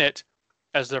go in it,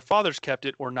 as their fathers kept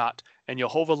it, or not. And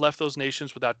Jehovah left those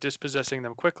nations without dispossessing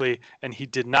them quickly, and he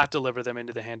did not deliver them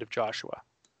into the hand of Joshua.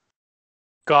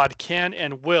 God can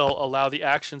and will allow the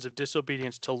actions of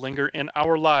disobedience to linger in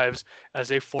our lives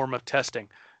as a form of testing.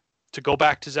 To go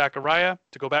back to Zechariah,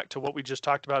 to go back to what we just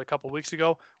talked about a couple weeks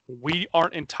ago, we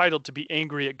aren't entitled to be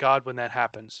angry at God when that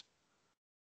happens.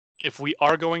 If we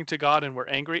are going to God and we're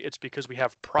angry, it's because we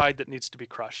have pride that needs to be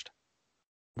crushed.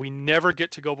 We never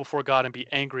get to go before God and be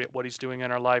angry at what he's doing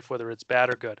in our life, whether it's bad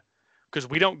or good. Because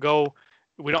we don't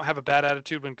have a bad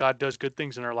attitude when God does good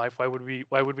things in our life. Why would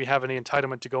we have any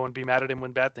entitlement to go and be mad at him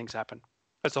when bad things happen?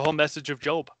 That's the whole message of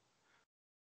Job.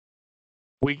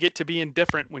 We get to be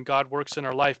indifferent when God works in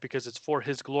our life because it's for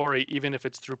his glory, even if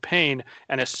it's through pain,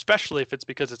 and especially if it's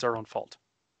because it's our own fault.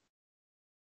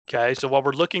 Okay, so while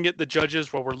we're looking at the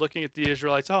judges, while we're looking at the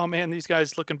Israelites, oh man, these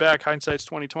guys, looking back, hindsight's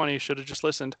 2020, should have just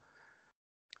listened.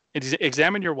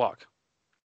 Examine your walk.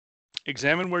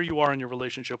 Examine where you are in your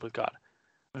relationship with God.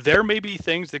 There may be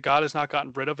things that God has not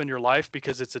gotten rid of in your life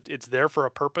because it's there for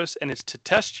a purpose, and it's to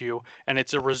test you, and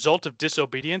it's a result of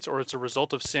disobedience, or it's a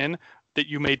result of sin that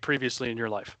you made previously in your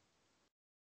life.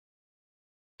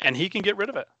 And he can get rid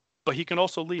of it, but he can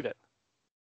also leave it.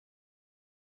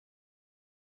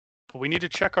 But we need to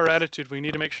check our attitude. We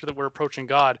need to make sure that we're approaching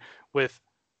God with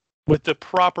the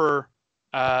proper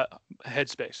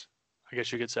headspace, I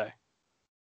guess you could say.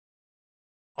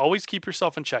 Always keep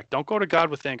yourself in check. Don't go to God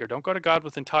with anger. Don't go to God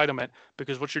with entitlement,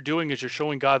 because what you're doing is you're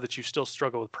showing God that you still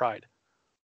struggle with pride.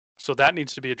 So that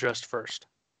needs to be addressed first.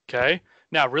 Okay?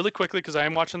 Now, really quickly, because I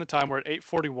am watching the time, we're at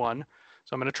 8:41.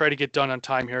 So I'm going to try to get done on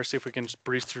time here, see if we can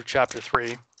breeze through chapter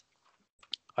 3.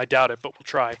 I doubt it, but we'll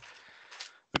try.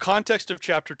 The context of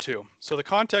chapter 2. So the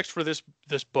context for this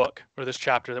book, or this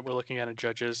chapter that we're looking at in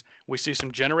Judges, we see some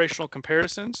generational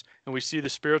comparisons, and we see the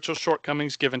spiritual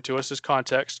shortcomings given to us as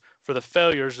context for the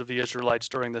failures of the Israelites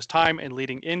during this time and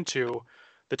leading into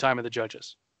the time of the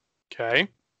Judges. Okay?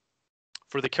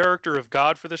 For the character of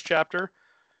God for this chapter,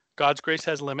 God's grace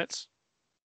has limits.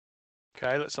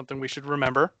 Okay, that's something we should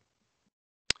remember.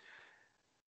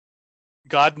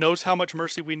 God knows how much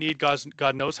mercy we need.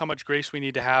 God knows how much grace we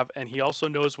need to have. And he also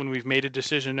knows when we've made a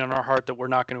decision in our heart that we're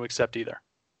not going to accept either.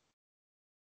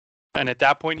 And at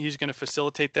that point, he's going to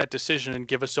facilitate that decision and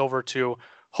give us over to,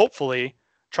 hopefully,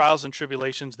 trials and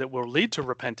tribulations that will lead to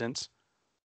repentance.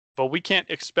 But we can't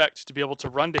expect to be able to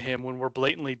run to him when we're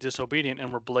blatantly disobedient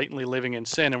and we're blatantly living in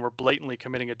sin and we're blatantly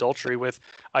committing adultery with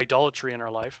idolatry in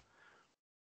our life,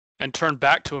 and turn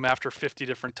back to him after 50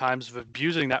 different times of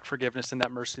abusing that forgiveness and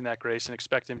that mercy and that grace and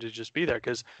expect him to just be there.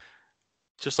 Because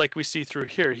just like we see through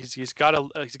here, he's got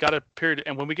a period,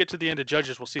 and when we get to the end of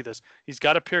Judges, we'll see this. He's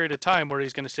got a period of time where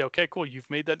he's going to say, okay, cool, you've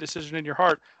made that decision in your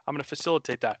heart. I'm going to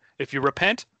facilitate that. If you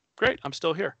repent, great, I'm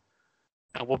still here.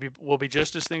 And we'll be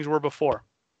just as things were before.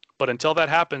 But until that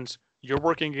happens, you're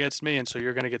working against me, and so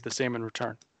you're going to get the same in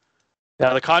return.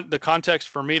 Now, the context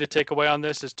for me to take away on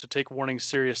this is to take warnings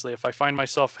seriously. If I find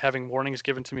myself having warnings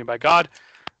given to me by God,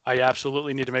 I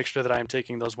absolutely need to make sure that I am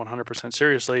taking those 100%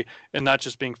 seriously and not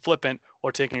just being flippant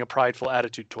or taking a prideful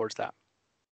attitude towards that.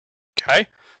 Okay?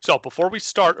 So before we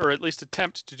start, or at least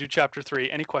attempt to do chapter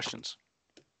 3, any questions?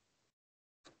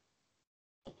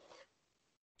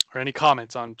 Or any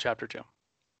comments on chapter 2?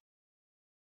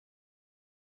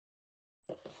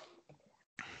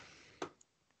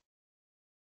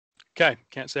 Okay,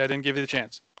 can't say I didn't give you the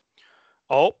chance.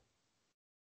 Oh,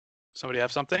 somebody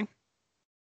have something?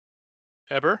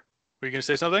 Eber, were you going to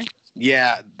say something?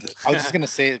 Yeah, I was just gonna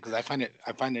say it because I find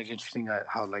it interesting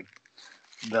how like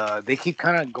they keep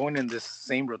kind of going in this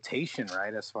same rotation,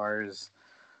 right? As far as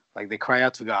like they cry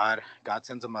out to God, God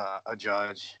sends them a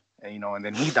judge, and, and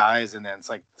then he dies, and then it's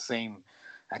like the same.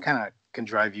 That kind of can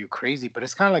drive you crazy, but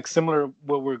it's kind of like similar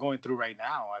what we're going through right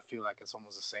now. I feel like it's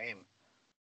almost the same.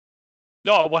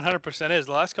 No, 100% is.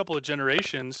 The last couple of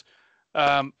generations,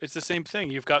 it's the same thing.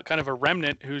 You've got kind of a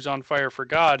remnant who's on fire for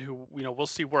God, who we'll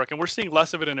see work, and we're seeing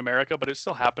less of it in America, but it's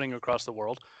still happening across the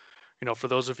world. For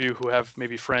those of you who have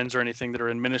maybe friends or anything that are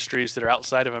in ministries that are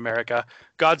outside of America,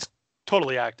 God's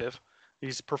totally active.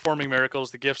 He's performing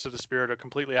miracles. The gifts of the Spirit are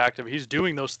completely active. He's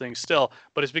doing those things still,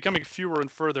 but it's becoming fewer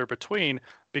and further between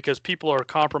because people are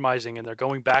compromising and they're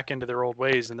going back into their old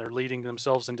ways and they're leading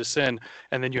themselves into sin.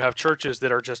 And then you have churches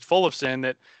that are just full of sin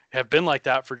that have been like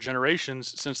that for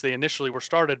generations since they initially were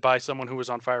started by someone who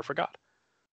was on fire for God,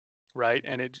 right?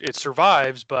 And it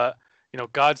survives, but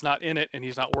God's not in it and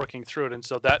he's not working through it. And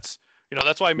so that's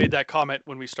why I made that comment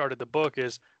when we started the book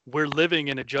is we're living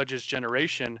in a judge's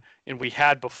generation, and we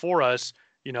had before us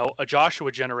a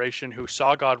Joshua generation who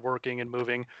saw God working and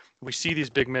moving. We see these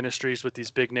big ministries with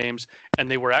these big names, and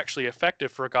they were actually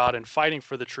effective for God and fighting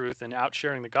for the truth and out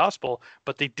sharing the gospel,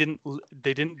 but they didn't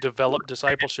develop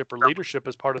discipleship or leadership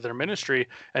as part of their ministry,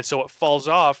 and so it falls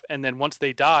off. And then once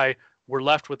they die, we're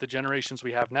left with the generations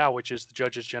we have now, which is the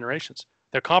judges' generations.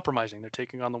 They're compromising. They're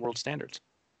taking on the world standards.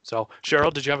 So,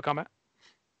 Cheryl, did you have a comment?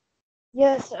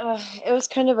 Yes, it was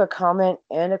kind of a comment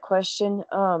and a question.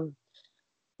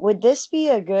 Would this be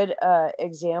a good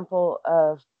example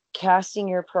of casting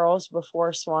your pearls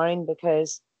before swine?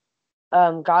 Because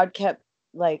God kept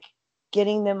like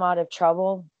getting them out of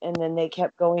trouble, and then they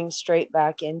kept going straight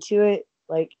back into it.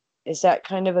 Like, is that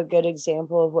kind of a good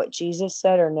example of what Jesus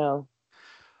said, or no?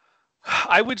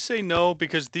 I would say no,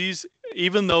 because these,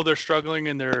 even though they're struggling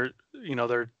and they're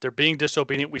being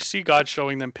disobedient, we see God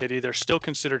showing them pity. They're still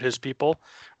considered his people,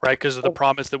 right? Because of the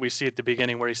promise that we see at the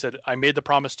beginning where he said, I made the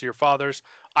promise to your fathers.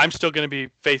 I'm still going to be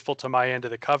faithful to my end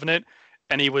of the covenant.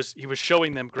 And he was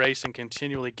showing them grace and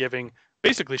continually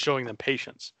basically showing them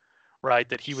patience, right?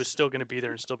 That he was still going to be there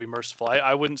and still be merciful.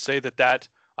 I wouldn't say that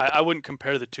I wouldn't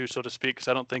compare the two, so to speak, because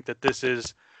I don't think that this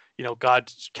is,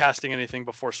 God casting anything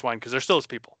before swine, because they're still his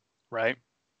people. Right?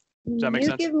 Does that make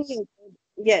sense?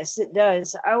 Yes, it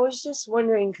does. I was just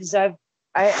wondering, because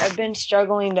I've been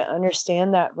struggling to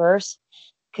understand that verse.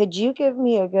 Could you give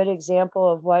me a good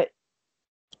example of what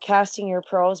casting your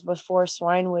pearls before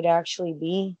swine would actually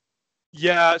be?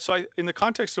 Yeah, so in the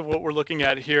context of what we're looking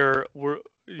at here, we're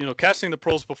casting the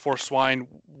pearls before swine,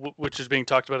 which is being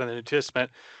talked about in the New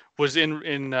Testament, was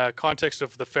in context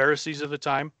of the Pharisees of the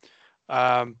time.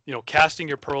 Casting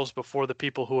your pearls before the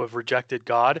people who have rejected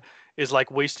God is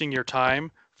like wasting your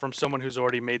time from someone who's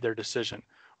already made their decision,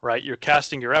 right? You're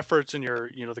casting your efforts and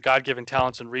the God-given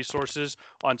talents and resources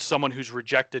on someone who's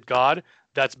rejected God.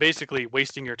 That's basically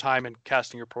wasting your time and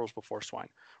casting your pearls before swine,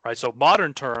 right? So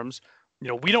modern terms,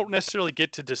 we don't necessarily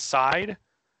get to decide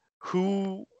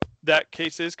who that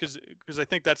case is, because I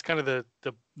think that's kind of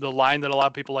the line that a lot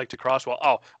of people like to cross.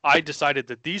 Well, I decided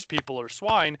that these people are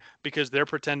swine because they're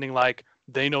pretending like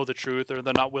they know the truth, or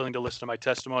they're not willing to listen to my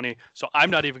testimony, so I'm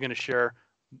not even going to share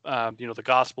the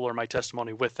gospel or my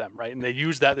testimony with them, right? And they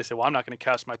use that. They say, well, I'm not going to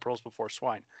cast my pearls before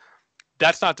swine.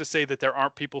 That's not to say that there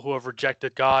aren't people who have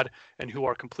rejected God and who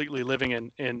are completely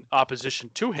living in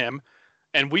opposition to him.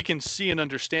 And we can see and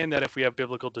understand that if we have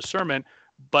biblical discernment.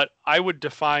 But I would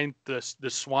define the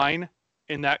swine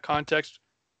in that context.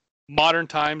 Modern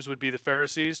times would be the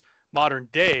Pharisees. Modern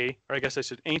day, or I guess I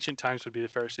said ancient times, would be the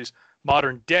Pharisees.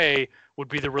 Modern day would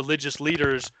be the religious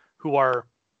leaders who are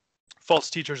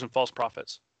false teachers and false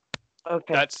prophets.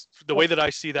 Okay. That's the way that I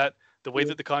see that. The way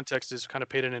that the context is kind of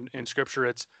painted in Scripture.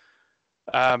 It's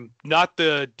not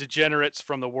the degenerates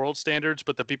from the world standards,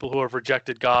 but the people who have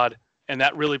rejected God. And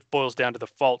that really boils down to the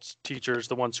false teachers,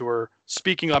 the ones who are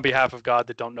speaking on behalf of God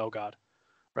that don't know God,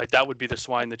 right? That would be the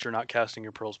swine that you're not casting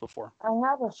your pearls before. I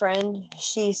have a friend.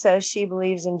 She says she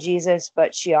believes in Jesus,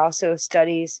 but she also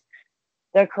studies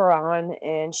the Quran,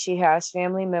 and she has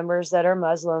family members that are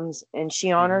Muslims, and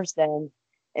she honors them.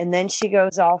 And then she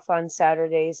goes off on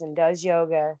Saturdays and does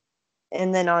yoga.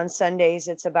 And then on Sundays,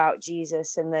 it's about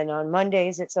Jesus. And then on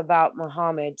Mondays, it's about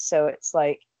Muhammad. So it's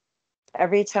like,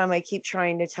 every time I keep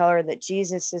trying to tell her that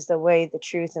Jesus is the way, the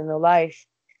truth, and the life,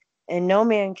 and no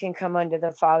man can come unto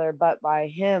the Father but by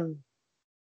him.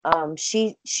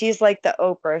 She's like the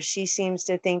Oprah. She seems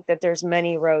to think that there's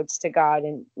many roads to God,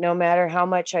 and no matter how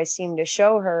much I seem to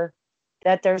show her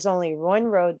that there's only one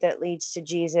road that leads to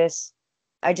Jesus,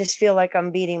 I just feel like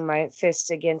I'm beating my fists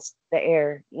against the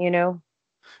air,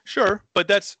 Sure, but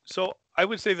I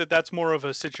would say that that's more of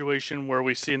a situation where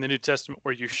we see in the New Testament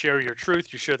where you share your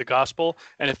truth, you share the gospel,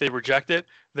 and if they reject it,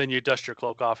 then you dust your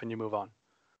cloak off and you move on,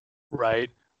 right?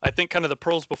 I think kind of the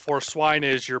pearls before swine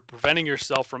is you're preventing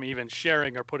yourself from even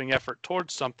sharing or putting effort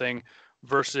towards something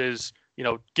versus,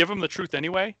 give them the truth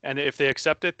anyway. And if they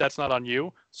accept it, that's not on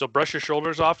you. So brush your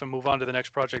shoulders off and move on to the next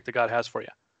project that God has for you,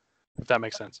 if that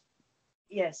makes sense.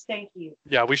 Yes, thank you.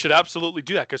 Yeah, we should absolutely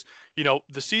do that because,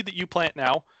 the seed that you plant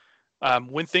now,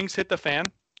 when things hit the fan,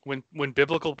 when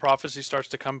biblical prophecy starts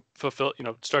to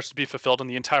starts to be fulfilled and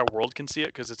the entire world can see it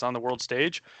because it's on the world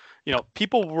stage,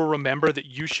 people will remember that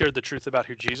you shared the truth about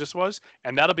who Jesus was,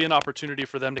 and that'll be an opportunity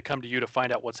for them to come to you to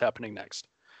find out what's happening next.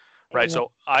 Right. Amen.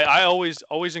 So I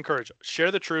always encourage,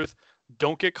 share the truth.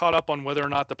 Don't get caught up on whether or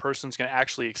not the person's going to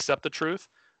actually accept the truth,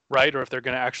 right? Or if they're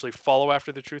going to actually follow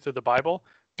after the truth of the Bible,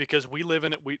 because we live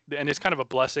in it. And it's kind of a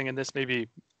blessing, and this may be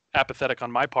apathetic on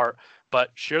my part, but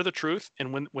share the truth.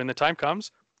 And when the time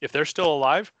comes, if they're still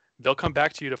alive, they'll come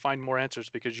back to you to find more answers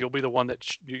because you'll be the one that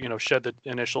shed the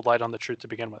initial light on the truth to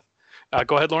begin with.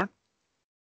 Go ahead, Lauren.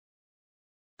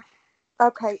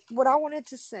 Okay, what I wanted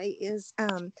to say is,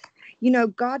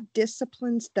 God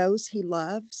disciplines those he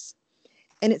loves.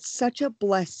 And it's such a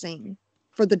blessing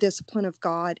for the discipline of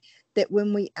God that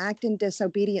when we act in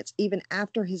disobedience, even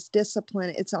after his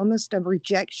discipline, it's almost a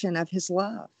rejection of his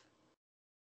love.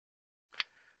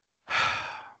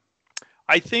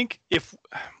 I think if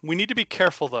we need to be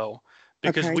careful though,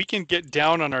 because Okay. we can get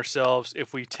down on ourselves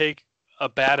if we take a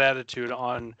bad attitude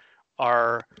on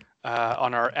our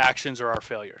actions or our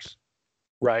failures,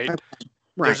 right? Okay.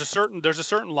 There's Right. a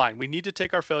certain line. We need to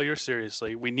take our failures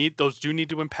seriously. Those do need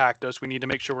to impact us. We need to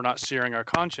make sure we're not searing our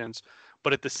conscience.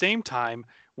 But at the same time,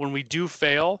 when we do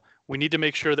fail, we need to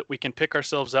make sure that we can pick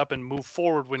ourselves up and move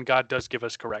forward when God does give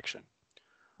us correction.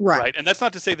 Right. Right. And that's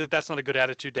not to say that that's not a good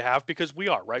attitude to have, because we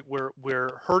are, right.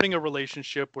 We're hurting a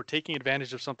relationship. We're taking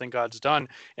advantage of something God's done.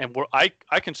 And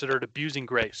I consider it abusing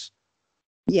grace.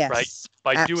 Right. Yes.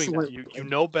 By doing that, Absolutely. you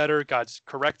know better. God's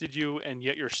corrected you, and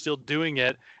yet you're still doing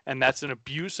it. And that's an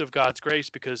abuse of God's grace,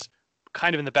 because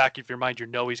kind of in the back of your mind, you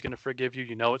know he's going to forgive you.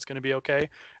 You know it's going to be okay.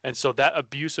 And so that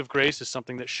abuse of grace is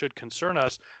something that should concern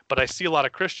us. But I see a lot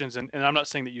of Christians, and I'm not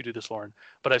saying that you do this, Lauren,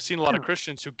 but I've seen a lot of No.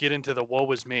 Christians who get into the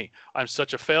woe is me. I'm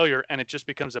such a failure, and it just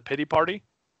becomes a pity party.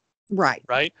 Right.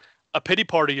 Right. A pity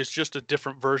party is just a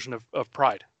different version of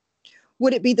pride.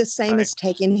 Would it be the same Right. as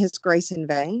taking his grace in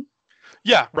vain?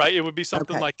 Yeah, right. It would be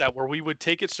something Okay. like that, where we would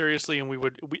take it seriously, and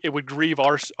it would grieve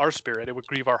our spirit. It would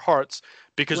grieve our hearts,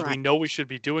 because we Right. know we should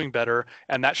be doing better,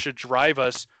 and that should drive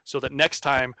us so that next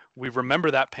time we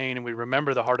remember that pain and we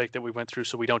remember the heartache that we went through,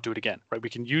 so we don't do it again. Right? We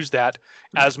can use that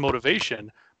as motivation,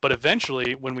 but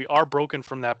eventually, when we are broken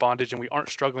from that bondage and we aren't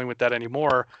struggling with that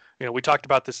anymore, we talked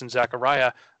about this in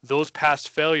Zechariah. Those past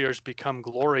failures become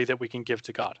glory that we can give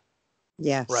to God.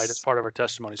 Yes. Right, as part of our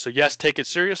testimony. So yes, take it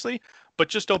seriously, but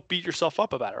just don't beat yourself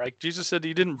up about it, right? Jesus said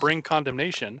he didn't bring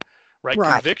condemnation, right?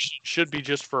 Right. Conviction should be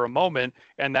just for a moment,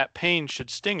 and that pain should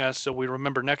sting us, so we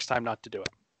remember next time not to do it.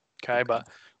 Okay, but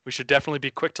we should definitely be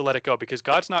quick to let it go, because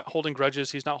God's not holding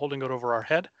grudges. He's not holding it over our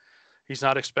head. He's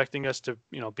not expecting us to,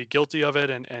 be guilty of it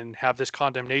and have this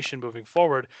condemnation moving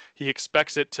forward. He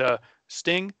expects it to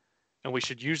sting, and we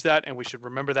should use that, and we should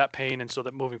remember that pain, and so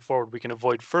that moving forward we can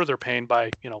avoid further pain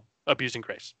by, abusing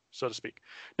grace, so to speak.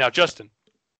 Now, Justin,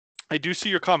 I do see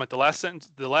your comment. The last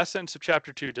sentence of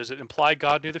chapter 2, does it imply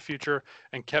God knew the future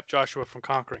and kept Joshua from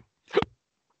conquering?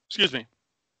 Excuse me.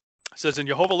 It says, and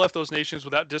Jehovah left those nations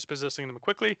without dispossessing them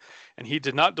quickly, and he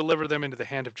did not deliver them into the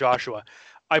hand of Joshua.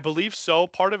 I believe so.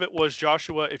 Part of it was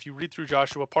Joshua. If you read through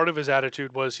Joshua, part of his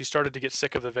attitude was he started to get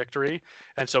sick of the victory,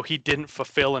 and so he didn't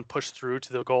fulfill and push through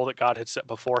to the goal that God had set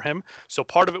before him. So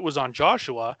part of it was on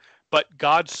Joshua, but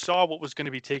God saw what was going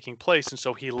to be taking place, and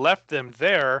so he left them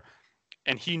there,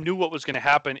 and he knew what was going to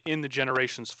happen in the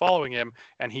generations following him,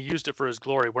 and he used it for his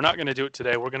glory. We're not going to do it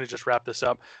today. We're going to just wrap this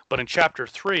up. But in chapter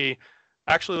 3,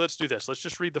 actually, let's do this. Let's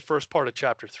just read the first part of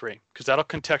chapter 3, because that'll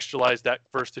contextualize that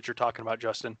verse that you're talking about,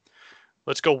 Justin.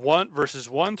 Let's go verses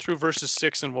 1 through verses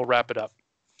 6, and we'll wrap it up.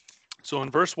 So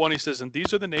in verse 1, he says, and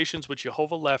these are the nations which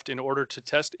Jehovah left in order to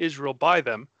test Israel by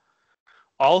them,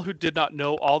 all who did not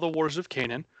know all the wars of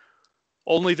Canaan,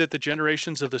 only that the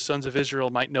generations of the sons of Israel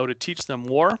might know to teach them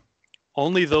war,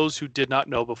 only those who did not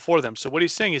know before them. So what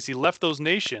he's saying is he left those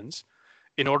nations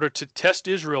in order to test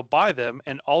Israel by them,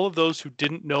 and all of those who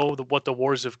didn't know what the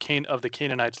wars of the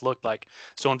Canaanites looked like.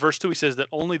 So in verse 2, he says that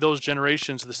only those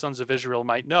generations the sons of Israel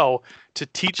might know to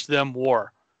teach them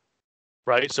war.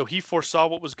 Right? So he foresaw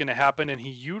what was going to happen, and he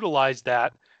utilized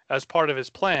that as part of his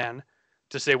plan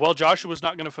to say, well, Joshua's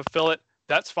not going to fulfill it.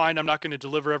 That's fine. I'm not going to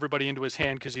deliver everybody into his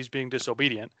hand because he's being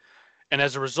disobedient. And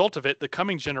as a result of it, the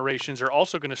coming generations are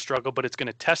also going to struggle, but it's going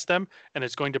to test them, and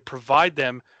it's going to provide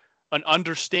them an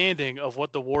understanding of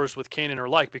what the wars with Canaan are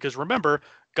like. Because remember,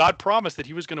 God promised that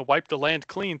he was going to wipe the land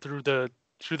clean through the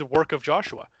work of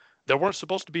Joshua. There weren't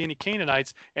supposed to be any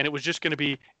Canaanites, and it was just going to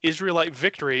be Israelite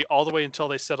victory all the way until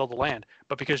they settled the land.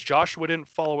 But because Joshua didn't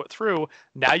follow it through,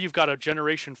 now you've got a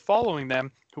generation following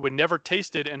them who had never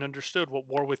tasted and understood what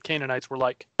war with Canaanites were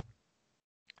like.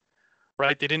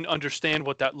 Right? They didn't understand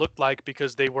what that looked like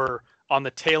because they were on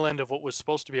the tail end of what was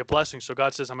supposed to be a blessing. So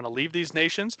God says, I'm going to leave these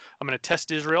nations. I'm going to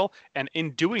test Israel. And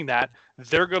in doing that,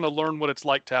 they're going to learn what it's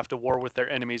like to have to war with their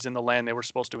enemies in the land they were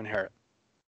supposed to inherit.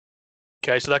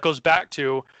 Okay, so that goes back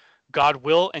to God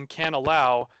will and can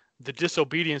allow the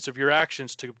disobedience of your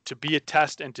actions to be a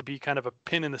test and to be kind of a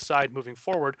pin in the side moving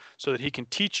forward so that he can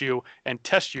teach you and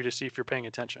test you to see if you're paying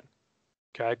attention.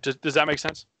 Okay, does that make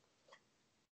sense?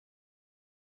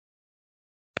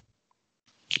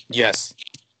 Yes.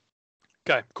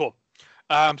 Okay, cool.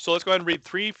 So let's go ahead and read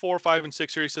 3, 4, 5, and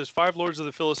 6 here. He says, 5 lords of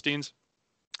the Philistines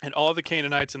and all of the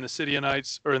Canaanites and the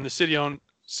Sidonites, or in the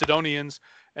Sidonians,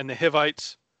 and the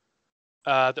Hivites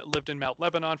that lived in Mount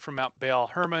Lebanon, from Mount Baal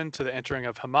Hermon to the entering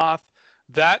of Hamath.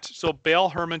 So Baal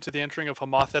Hermon to the entering of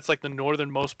Hamath, that's like the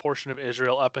northernmost portion of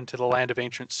Israel up into the land of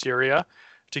ancient Syria,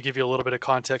 to give you a little bit of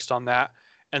context on that.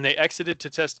 And they exited to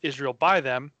test Israel by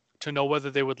them, to know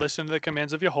whether they would listen to the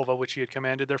commands of Jehovah, which he had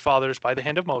commanded their fathers by the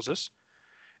hand of Moses.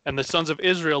 And the sons of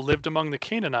Israel lived among the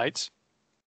Canaanites,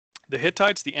 the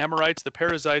Hittites, the Amorites, the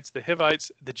Perizzites, the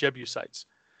Hivites, the Jebusites.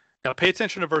 Now pay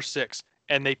attention to verse 6.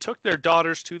 And they took their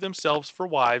daughters to themselves for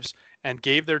wives, and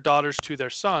gave their daughters to their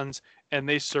sons, and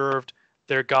they served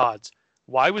their gods.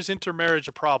 Why was intermarriage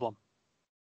a problem?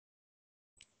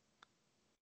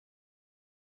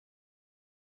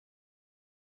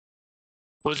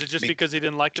 Was it just because he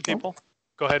didn't like the people?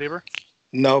 Go ahead, Eber.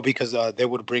 No, because they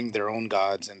would bring their own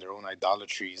gods and their own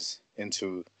idolatries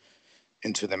into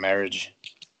the marriage.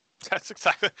 That's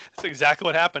exactly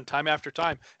what happened time after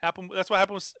time. That's what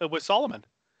happened with Solomon.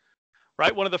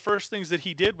 Right? One of the first things that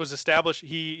he did was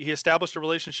he established a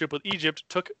relationship with Egypt,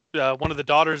 took one of the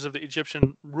daughters of the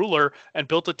Egyptian ruler and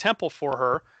built a temple for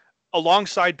her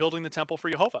alongside building the temple for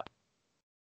Jehovah.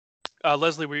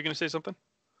 Leslie, were you going to say something?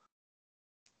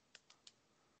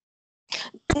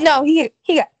 No, he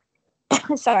got.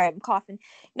 Sorry, I'm coughing.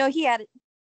 No, he had it.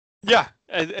 Yeah,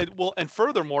 and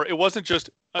furthermore, it wasn't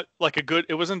just it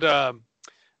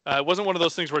wasn't one of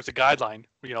those things where it's a guideline.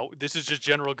 This is just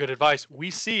general good advice.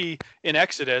 We see in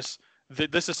Exodus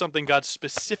that this is something God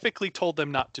specifically told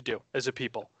them not to do as a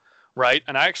people, right?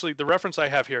 And the reference I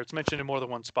have here, it's mentioned in more than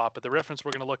one spot, but the reference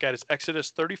we're going to look at is Exodus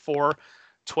 34,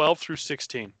 12 through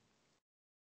 16.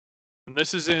 And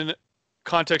this is in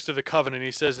context of the covenant.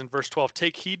 He says in verse 12,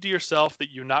 "Take heed to yourself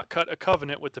that you not cut a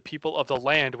covenant with the people of the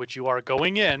land which you are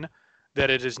going in, that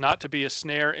it is not to be a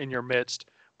snare in your midst,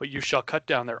 but you shall cut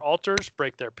down their altars,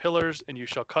 break their pillars, and you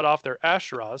shall cut off their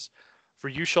Asherahs. For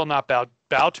you shall not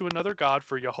bow to another God,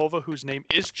 for Jehovah, whose name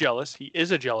is jealous, he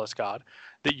is a jealous God,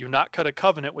 that you not cut a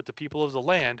covenant with the people of the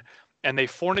land, and they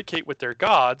fornicate with their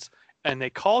gods, and they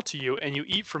call to you, and you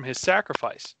eat from his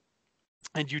sacrifice.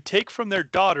 And you take from their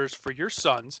daughters for your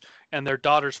sons, and their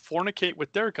daughters fornicate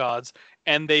with their gods,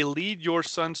 and they lead your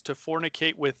sons to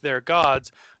fornicate with their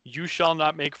gods. You shall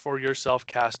not make for yourself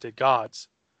casted gods."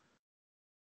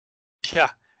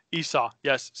 Yeah, Esau,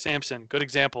 yes, Samson, good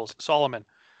examples, Solomon,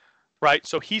 right?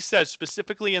 So he says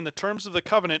specifically in the terms of the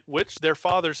covenant, which their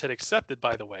fathers had accepted,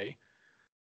 by the way,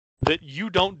 that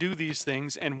you don't do these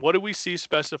things. And what do we see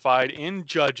specified in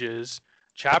Judges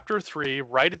chapter 3,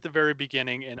 right at the very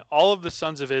beginning? And all of the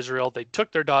sons of Israel, they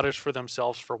took their daughters for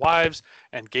themselves for wives,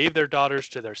 and gave their daughters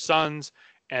to their sons,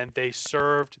 and they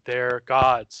served their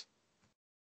gods.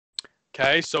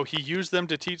 Okay, so he used them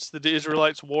to teach the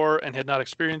Israelites war and had not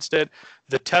experienced it.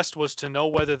 The test was to know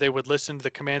whether they would listen to the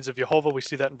commands of Jehovah. We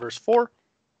see that in verse 4.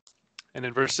 And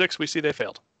in verse 6, we see they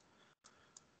failed.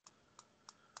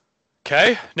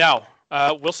 Okay, now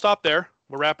we'll stop there.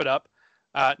 We'll wrap it up.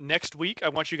 Next week, I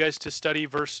want you guys to study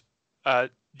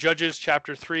Judges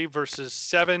chapter 3, verses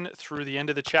 7 through the end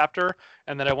of the chapter.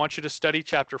 And then I want you to study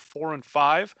chapter 4 and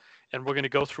 5. And we're going to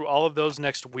go through all of those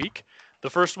next week. The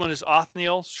first one is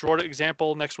Othniel, short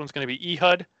example. Next one's going to be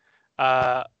Ehud.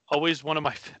 I always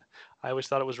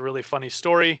thought it was a really funny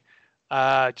story.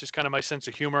 Just kind of my sense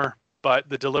of humor. But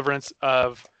the deliverance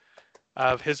of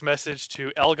his message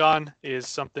to Elgon is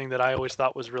something that I always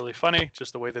thought was really funny,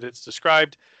 just the way that it's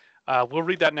described. We'll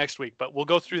read that next week, but we'll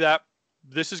go through that.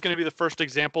 This is going to be the first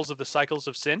examples of the cycles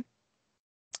of sin.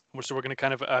 So we're going to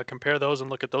kind of compare those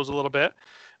and look at those a little bit.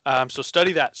 So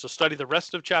study that. So study the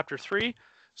rest of chapter 3.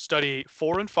 Study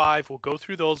 4 and 5. We'll go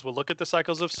through those. We'll look at the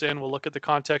cycles of sin. We'll look at the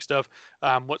context of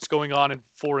what's going on in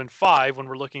 4 and 5 when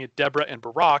we're looking at Deborah and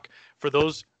Barak. For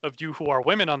those of you who are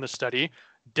women on the study,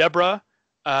 Deborah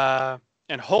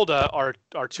and Huldah are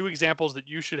two examples that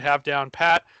you should have down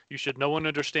pat. You should know and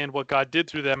understand what God did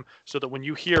through them, so that when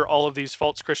you hear all of these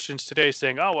false Christians today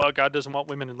saying, "Oh, well, God doesn't want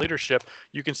women in leadership,"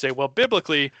 you can say, "Well,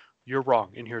 biblically, you're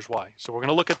wrong, and here's why." So we're going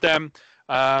to look at them.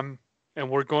 And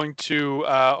we're going to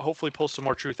hopefully pull some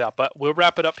more truth out. But we'll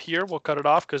wrap it up here. We'll cut it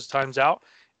off because time's out.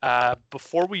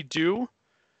 Before we do,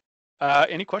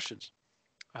 any questions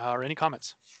or any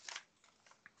comments?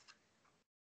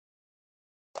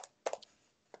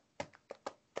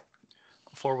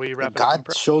 Before we wrap it up.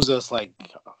 God shows us I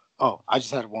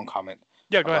just had one comment.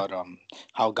 Yeah, go about, ahead.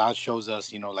 How God shows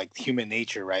us, like human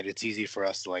nature, right? It's easy for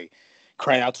us to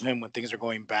cry out to him when things are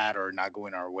going bad or not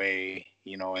going our way,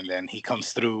 and then he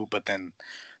comes through, but then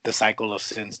the cycle of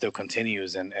sin still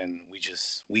continues, and we're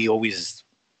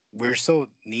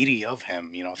so needy of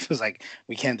him, it feels like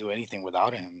we can't do anything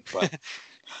without him. But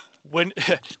when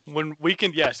we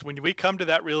come to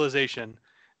that realization,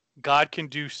 God can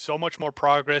do so much more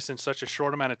progress in such a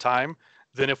short amount of time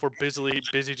than if we're busy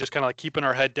just kind of like keeping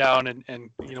our head down and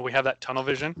we have that tunnel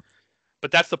vision.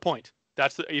 But that's the point.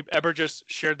 Eber just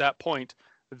shared that point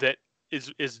that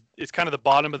is kind of the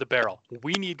bottom of the barrel.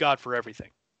 We need God for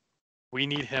everything. We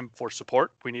need him for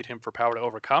support. We need him for power to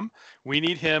overcome. We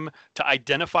need him to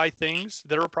identify things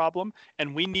that are a problem.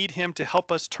 And we need him to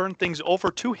help us turn things over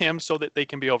to him so that they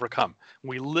can be overcome.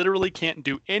 We literally can't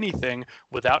do anything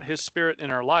without his spirit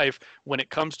in our life when it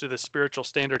comes to the spiritual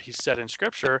standard he's set in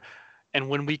scripture. And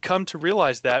when we come to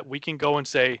realize that, we can go and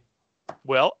say,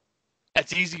 well,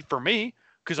 that's easy for me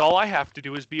because all I have to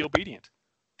do is be obedient.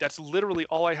 That's literally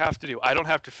all I have to do. I don't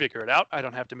have to figure it out. I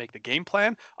don't have to make the game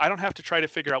plan. I don't have to try to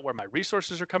figure out where my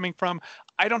resources are coming from.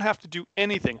 I don't have to do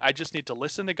anything. I just need to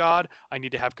listen to God. I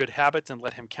need to have good habits and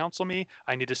let him counsel me.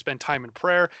 I need to spend time in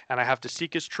prayer, and I have to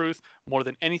seek his truth more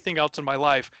than anything else in my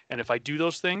life. And if I do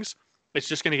those things, it's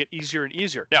just going to get easier and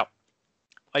easier. Now,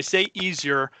 I say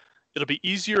easier. It'll be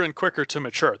easier and quicker to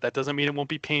mature. That doesn't mean it won't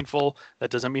be painful. That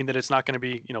doesn't mean that it's not going to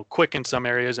be, quick in some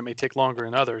areas. It may take longer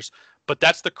in others. But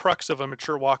that's the crux of a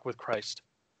mature walk with Christ.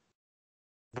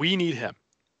 We need him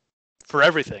for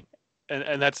everything.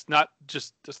 And that's not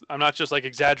just I'm not just like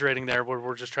exaggerating there where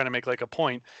we're just trying to make like a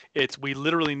point. It's we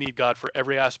literally need God for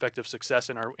every aspect of success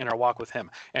in our walk with him.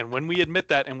 And when we admit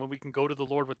that, and when we can go to the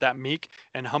Lord with that meek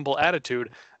and humble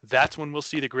attitude, that's when we'll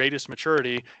see the greatest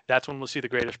maturity. That's when we'll see the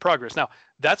greatest progress. Now,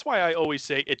 that's why I always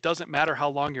say it doesn't matter how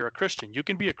long you're a Christian. You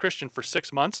can be a Christian for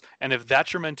 6 months, and if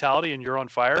that's your mentality and you're on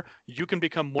fire, you can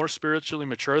become more spiritually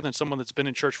mature than someone that's been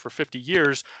in church for 50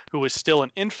 years who is still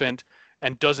an infant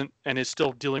and is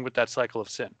still dealing with that cycle of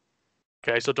sin.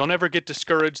 Okay, so don't ever get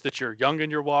discouraged that you're young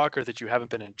in your walk, or that you haven't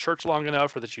been in church long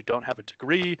enough, or that you don't have a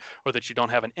degree, or that you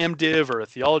don't have an MDiv or a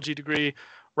theology degree,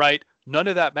 right? None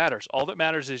of that matters. All that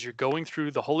matters is you're going through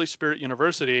the Holy Spirit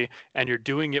University, and you're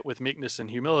doing it with meekness and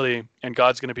humility, and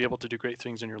God's going to be able to do great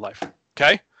things in your life.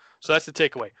 Okay, so that's the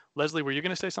takeaway. Leslie, were you going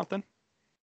to say something?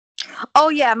 Oh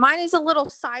yeah, mine is a little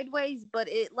sideways, but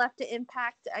it left an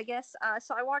impact, I guess.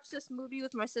 So I watched this movie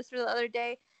with my sister the other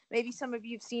day. Maybe some of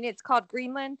you have seen it. It's called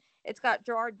Greenland. It's got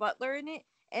Gerard Butler in it.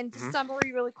 And just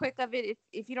summary really quick of it,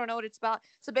 if you don't know what it's about.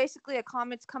 So basically a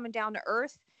comet's coming down to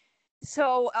Earth.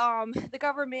 So the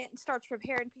government starts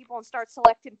preparing people and starts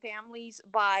selecting families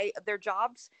by their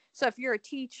jobs. So if you're a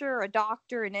teacher, a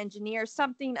doctor, an engineer,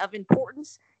 something of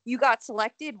importance, you got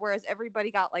selected, whereas everybody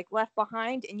got like left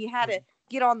behind, and you had to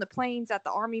get on the planes at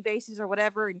the army bases or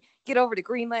whatever and get over to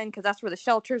Greenland because that's where the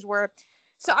shelters were.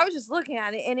 So I was just looking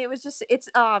at it, and it was just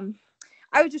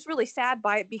I was just really sad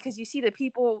by it because you see the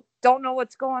people don't know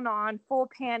what's going on, full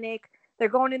panic. They're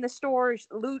going in the stores,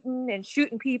 looting and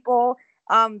shooting people.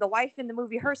 The wife in the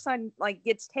movie, her son like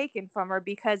gets taken from her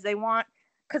because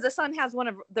the son has one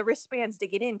of the wristbands to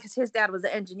get in because his dad was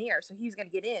an engineer, so he's going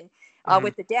to get in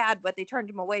with the dad, but they turned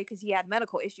him away because he had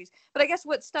medical issues. But I guess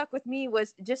what stuck with me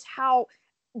was just how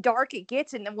dark it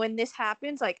gets, and when this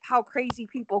happens, like how crazy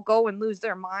people go and lose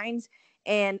their minds,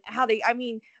 and how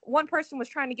one person was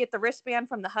trying to get the wristband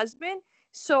from the husband,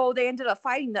 so they ended up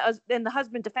fighting. And the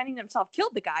husband, defending himself,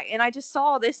 killed the guy. And I just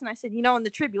saw this and I said, in the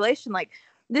tribulation, like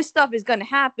this stuff is going to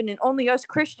happen, and only us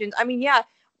Christians,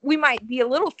 we might be a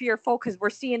little fearful because we're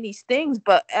seeing these things,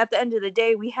 but at the end of the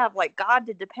day, we have like God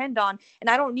to depend on. And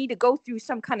I don't need to go through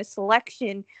some kind of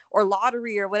selection or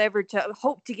lottery or whatever to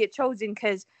hope to get chosen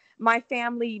because my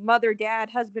family, mother, dad,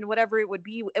 husband, whatever it would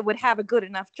be, it would have a good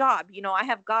enough job. I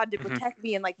have God to protect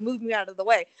me and like move me out of the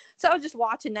way. So I was just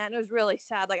watching that, and it was really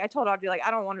sad. Like I told Audrey, like,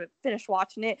 I don't want to finish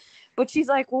watching it, but she's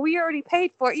like, well, we already paid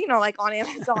for it, like on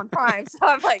Amazon Prime. So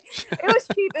I'm like, it was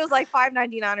cheap. It was like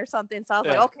 $5.99 or something. So I was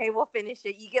like, okay, we'll finish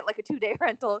it. You get like a 2-day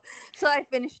rental. So I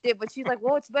finished it, but she's like,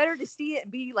 well, it's better to see it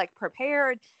and be like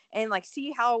prepared and like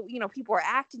see how people are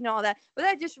acting and all that. But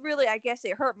that just really, I guess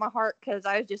it hurt my heart because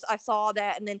I saw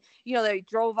that, and then they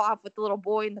drove off with the little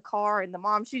boy in the car, and the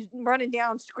mom, she's running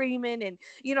down screaming, and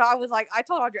I was like, I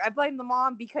told Audrey I blame the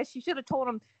mom because she should have told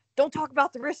him, don't talk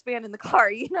about the wristband in the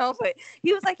car, but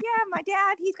he was like, yeah, my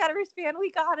dad, he's got a wristband, we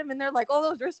got him. And they're like, oh,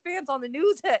 those wristbands on the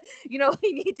news that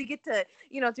we need to get to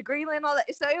to Greenland, all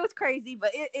that. So it was crazy,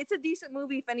 but it's a decent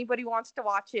movie if anybody wants to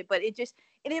watch it. But it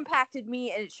impacted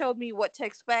me, and it showed me what to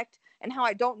expect and how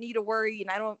I don't need to worry,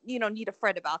 and I don't need to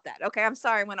fret about that. Okay, I'm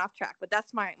sorry I went off track, but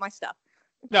that's my stuff.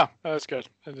 No, that's good.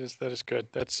 That is good.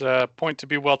 That's a point to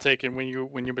be well taken. When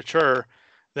you mature,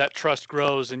 that trust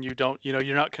grows, and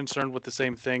you're not concerned with the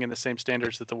same thing and the same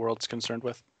standards that the world's concerned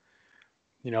with.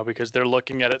 Because they're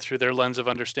looking at it through their lens of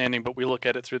understanding, but we look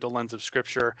at it through the lens of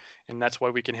Scripture, and that's why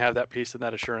we can have that peace and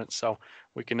that assurance. So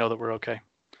we can know that we're okay.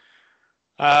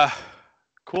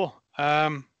 Cool.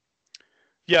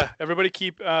 Yeah, everybody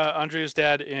keep Andrea's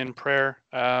dad in prayer.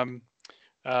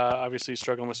 Obviously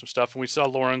struggling with some stuff, and we saw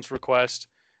Lauren's request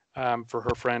for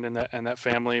her friend and that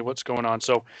family. What's going on?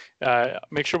 So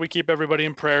make sure we keep everybody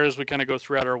in prayer as we kind of go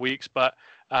throughout our weeks. But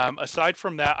aside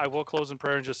from that, I will close in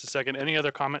prayer in just a second. Any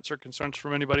other comments or concerns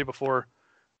from anybody before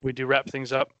we do wrap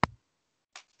things up?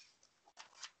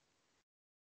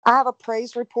 I have a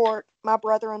praise report. My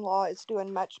brother-in-law is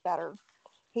doing much better.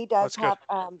 He does That's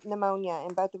have pneumonia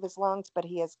in both of his lungs, but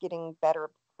he is getting better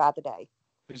by the day.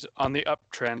 He's on the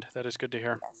uptrend. That is good to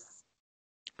hear. Yes.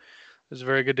 It's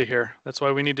very good to hear. That's why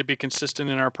we need to be consistent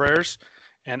in our prayers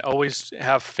and always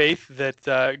have faith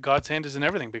that God's hand is in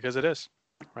everything, because it is,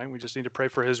 right? We just need to pray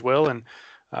for his will, and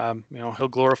he'll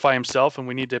glorify himself, and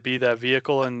we need to be that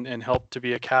vehicle and help to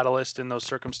be a catalyst in those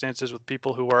circumstances with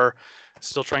people who are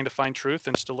still trying to find truth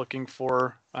and still looking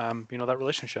for that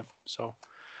relationship. So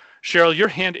Cheryl, your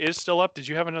hand is still up. Did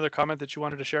you have another comment that you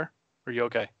wanted to share? Are you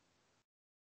okay?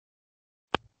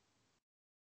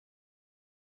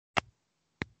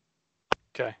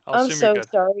 Okay, I'm so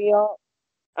sorry, y'all.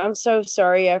 I'm so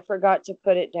sorry. I forgot to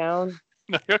put it down.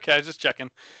 No, you're okay. I was just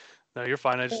checking. No, you're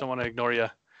fine. I just don't want to ignore you.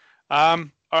 All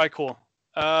right, cool.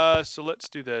 So let's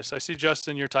do this. I see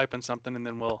Justin, you're typing something, and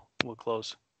then we'll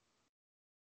close.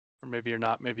 Or maybe you're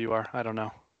not. Maybe you are. I don't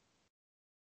know.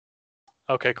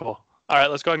 Okay, cool. All right,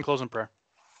 let's go ahead and close in prayer.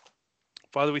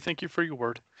 Father, we thank you for your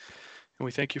word, and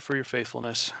we thank you for your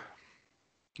faithfulness.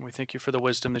 And we thank you for the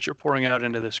wisdom that you're pouring out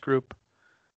into this group.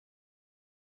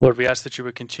 Lord, we ask that you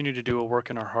would continue to do a work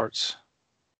in our hearts.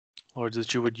 Lord,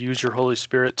 that you would use your Holy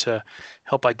Spirit to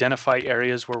help identify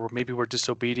areas where maybe we're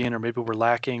disobedient, or maybe we're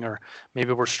lacking, or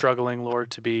maybe we're struggling,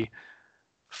 Lord, to be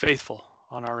faithful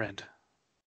on our end.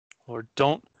 Lord,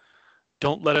 don't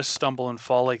let us stumble and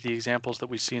fall like the examples that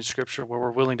we see in Scripture, where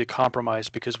we're willing to compromise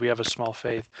because we have a small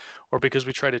faith, or because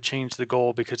we try to change the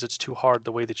goal because it's too hard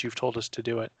the way that you've told us to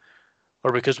do it,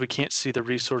 or because we can't see the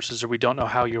resources or we don't know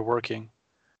how you're working.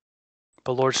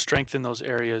 But Lord, strengthen those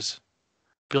areas.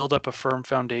 Build up a firm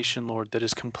foundation, Lord, that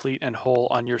is complete and whole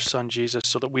on your Son, Jesus,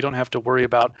 so that we don't have to worry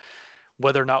about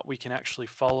whether or not we can actually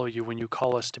follow you when you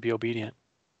call us to be obedient.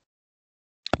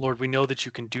 Lord, we know that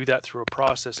you can do that through a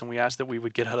process, and we ask that we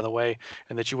would get out of the way,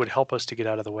 and that you would help us to get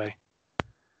out of the way.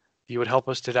 You would help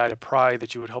us to die to pride,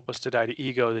 that you would help us to die to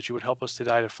ego, that you would help us to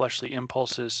die to fleshly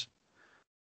impulses,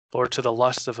 Lord, to the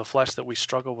lusts of the flesh that we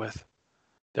struggle with,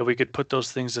 that we could put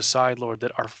those things aside, Lord,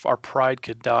 that our pride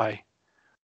could die,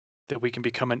 that we can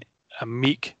become a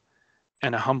meek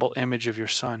and a humble image of your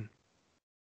Son,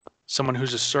 someone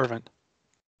who's a servant,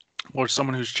 Lord,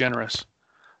 someone who's generous,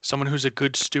 someone who's a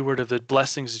good steward of the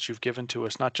blessings that you've given to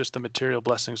us, not just the material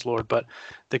blessings, Lord, but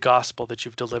the gospel that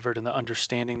you've delivered and the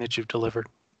understanding that you've delivered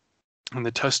and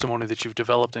the testimony that you've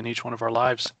developed in each one of our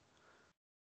lives.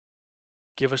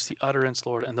 Give us the utterance,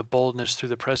 Lord, and the boldness through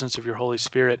the presence of your Holy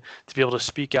Spirit to be able to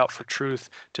speak out for truth,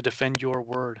 to defend your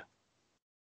word.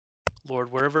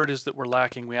 Lord, wherever it is that we're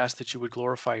lacking, we ask that you would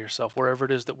glorify yourself. Wherever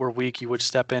it is that we're weak, you would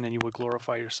step in and you would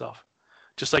glorify yourself.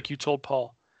 Just like you told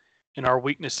Paul, in our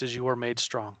weaknesses you are made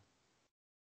strong.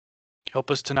 Help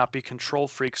us to not be control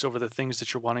freaks over the things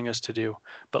that you're wanting us to do.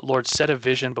 But Lord, set a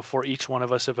vision before each one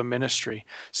of us of a ministry.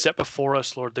 Set before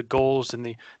us, Lord, the goals and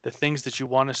the things that you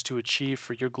want us to achieve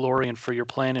for your glory and for your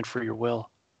plan and for your will.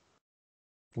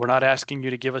 We're not asking you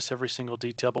to give us every single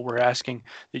detail, but we're asking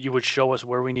that you would show us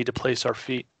where we need to place our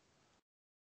feet.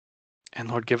 And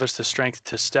Lord, give us the strength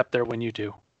to step there when you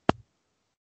do.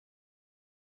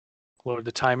 Lord,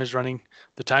 the time is running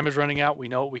out. We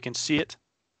know it. We can see it.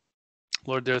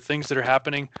 Lord, there are things that are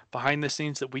happening behind the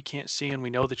scenes that we can't see, and we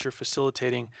know that you're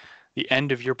facilitating the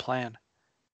end of your plan.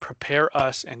 Prepare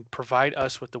us and provide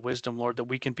us with the wisdom, Lord, that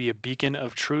we can be a beacon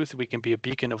of truth. We can be a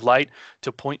beacon of light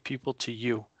to point people to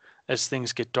you as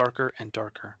things get darker and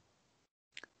darker.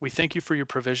 We thank you for your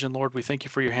provision, Lord. We thank you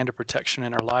for your hand of protection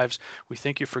in our lives. We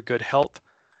thank you for good health.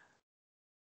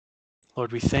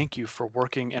 Lord, we thank you for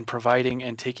working and providing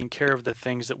and taking care of the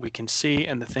things that we can see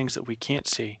and the things that we can't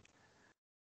see.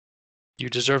 You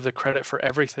deserve the credit for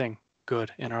everything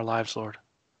good in our lives, Lord.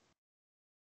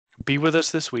 Be with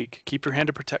us this week. Keep your hand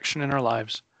of protection in our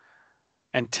lives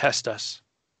and test us.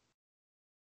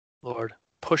 Lord,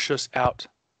 push us out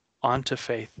onto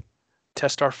faith.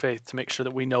 Test our faith to make sure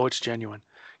that we know it's genuine.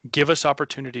 Give us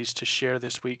opportunities to share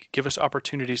this week. Give us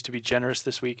opportunities to be generous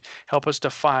this week. Help us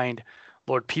to find,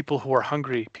 Lord, people who are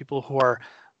hungry, people who are,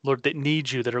 Lord, that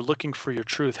need you, that are looking for your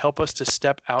truth. Help us to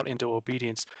step out into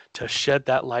obedience, to shed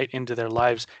that light into their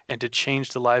lives and to change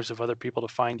the lives of other people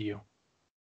to find you.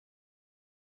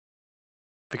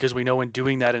 Because we know in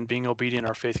doing that and being obedient,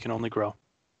 our faith can only grow.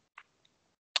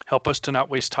 Help us to not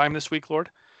waste time this week,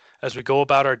 Lord. As we go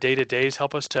about our day-to-days,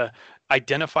 help us to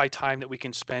identify time that we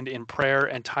can spend in prayer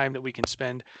and time that we can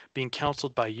spend being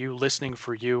counseled by you, listening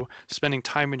for you, spending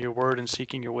time in your word and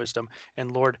seeking your wisdom.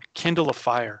 And Lord, kindle a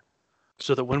fire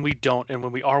so that when we don't and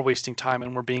when we are wasting time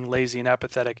and we're being lazy and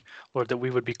apathetic, Lord, that we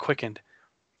would be quickened.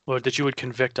 Lord, that you would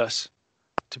convict us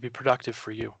to be productive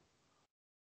for you.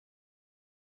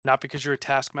 Not because you're a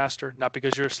taskmaster, not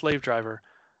because you're a slave driver,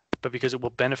 but because it will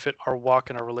benefit our walk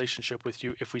and our relationship with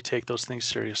you if we take those things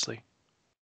seriously.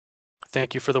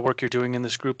 Thank you for the work you're doing in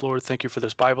this group, Lord. Thank you for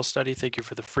this Bible study. Thank you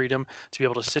for the freedom to be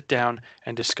able to sit down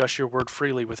and discuss your word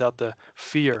freely without the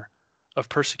fear of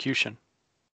persecution.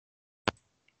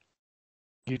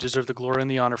 You deserve the glory and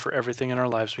the honor for everything in our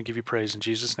lives. We give you praise in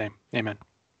Jesus' name. Amen.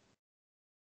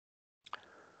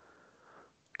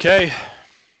 Okay.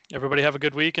 Everybody have a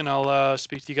good week, and I'll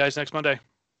speak to you guys next Monday.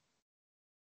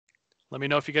 Let me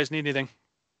know if you guys need anything.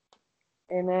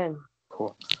 Amen.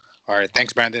 Cool. All right.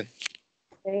 Thanks, Brandon.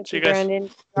 Thank See you, you guys. Brandon.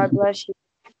 God bless you.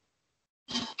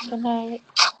 Good night.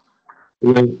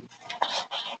 Good night.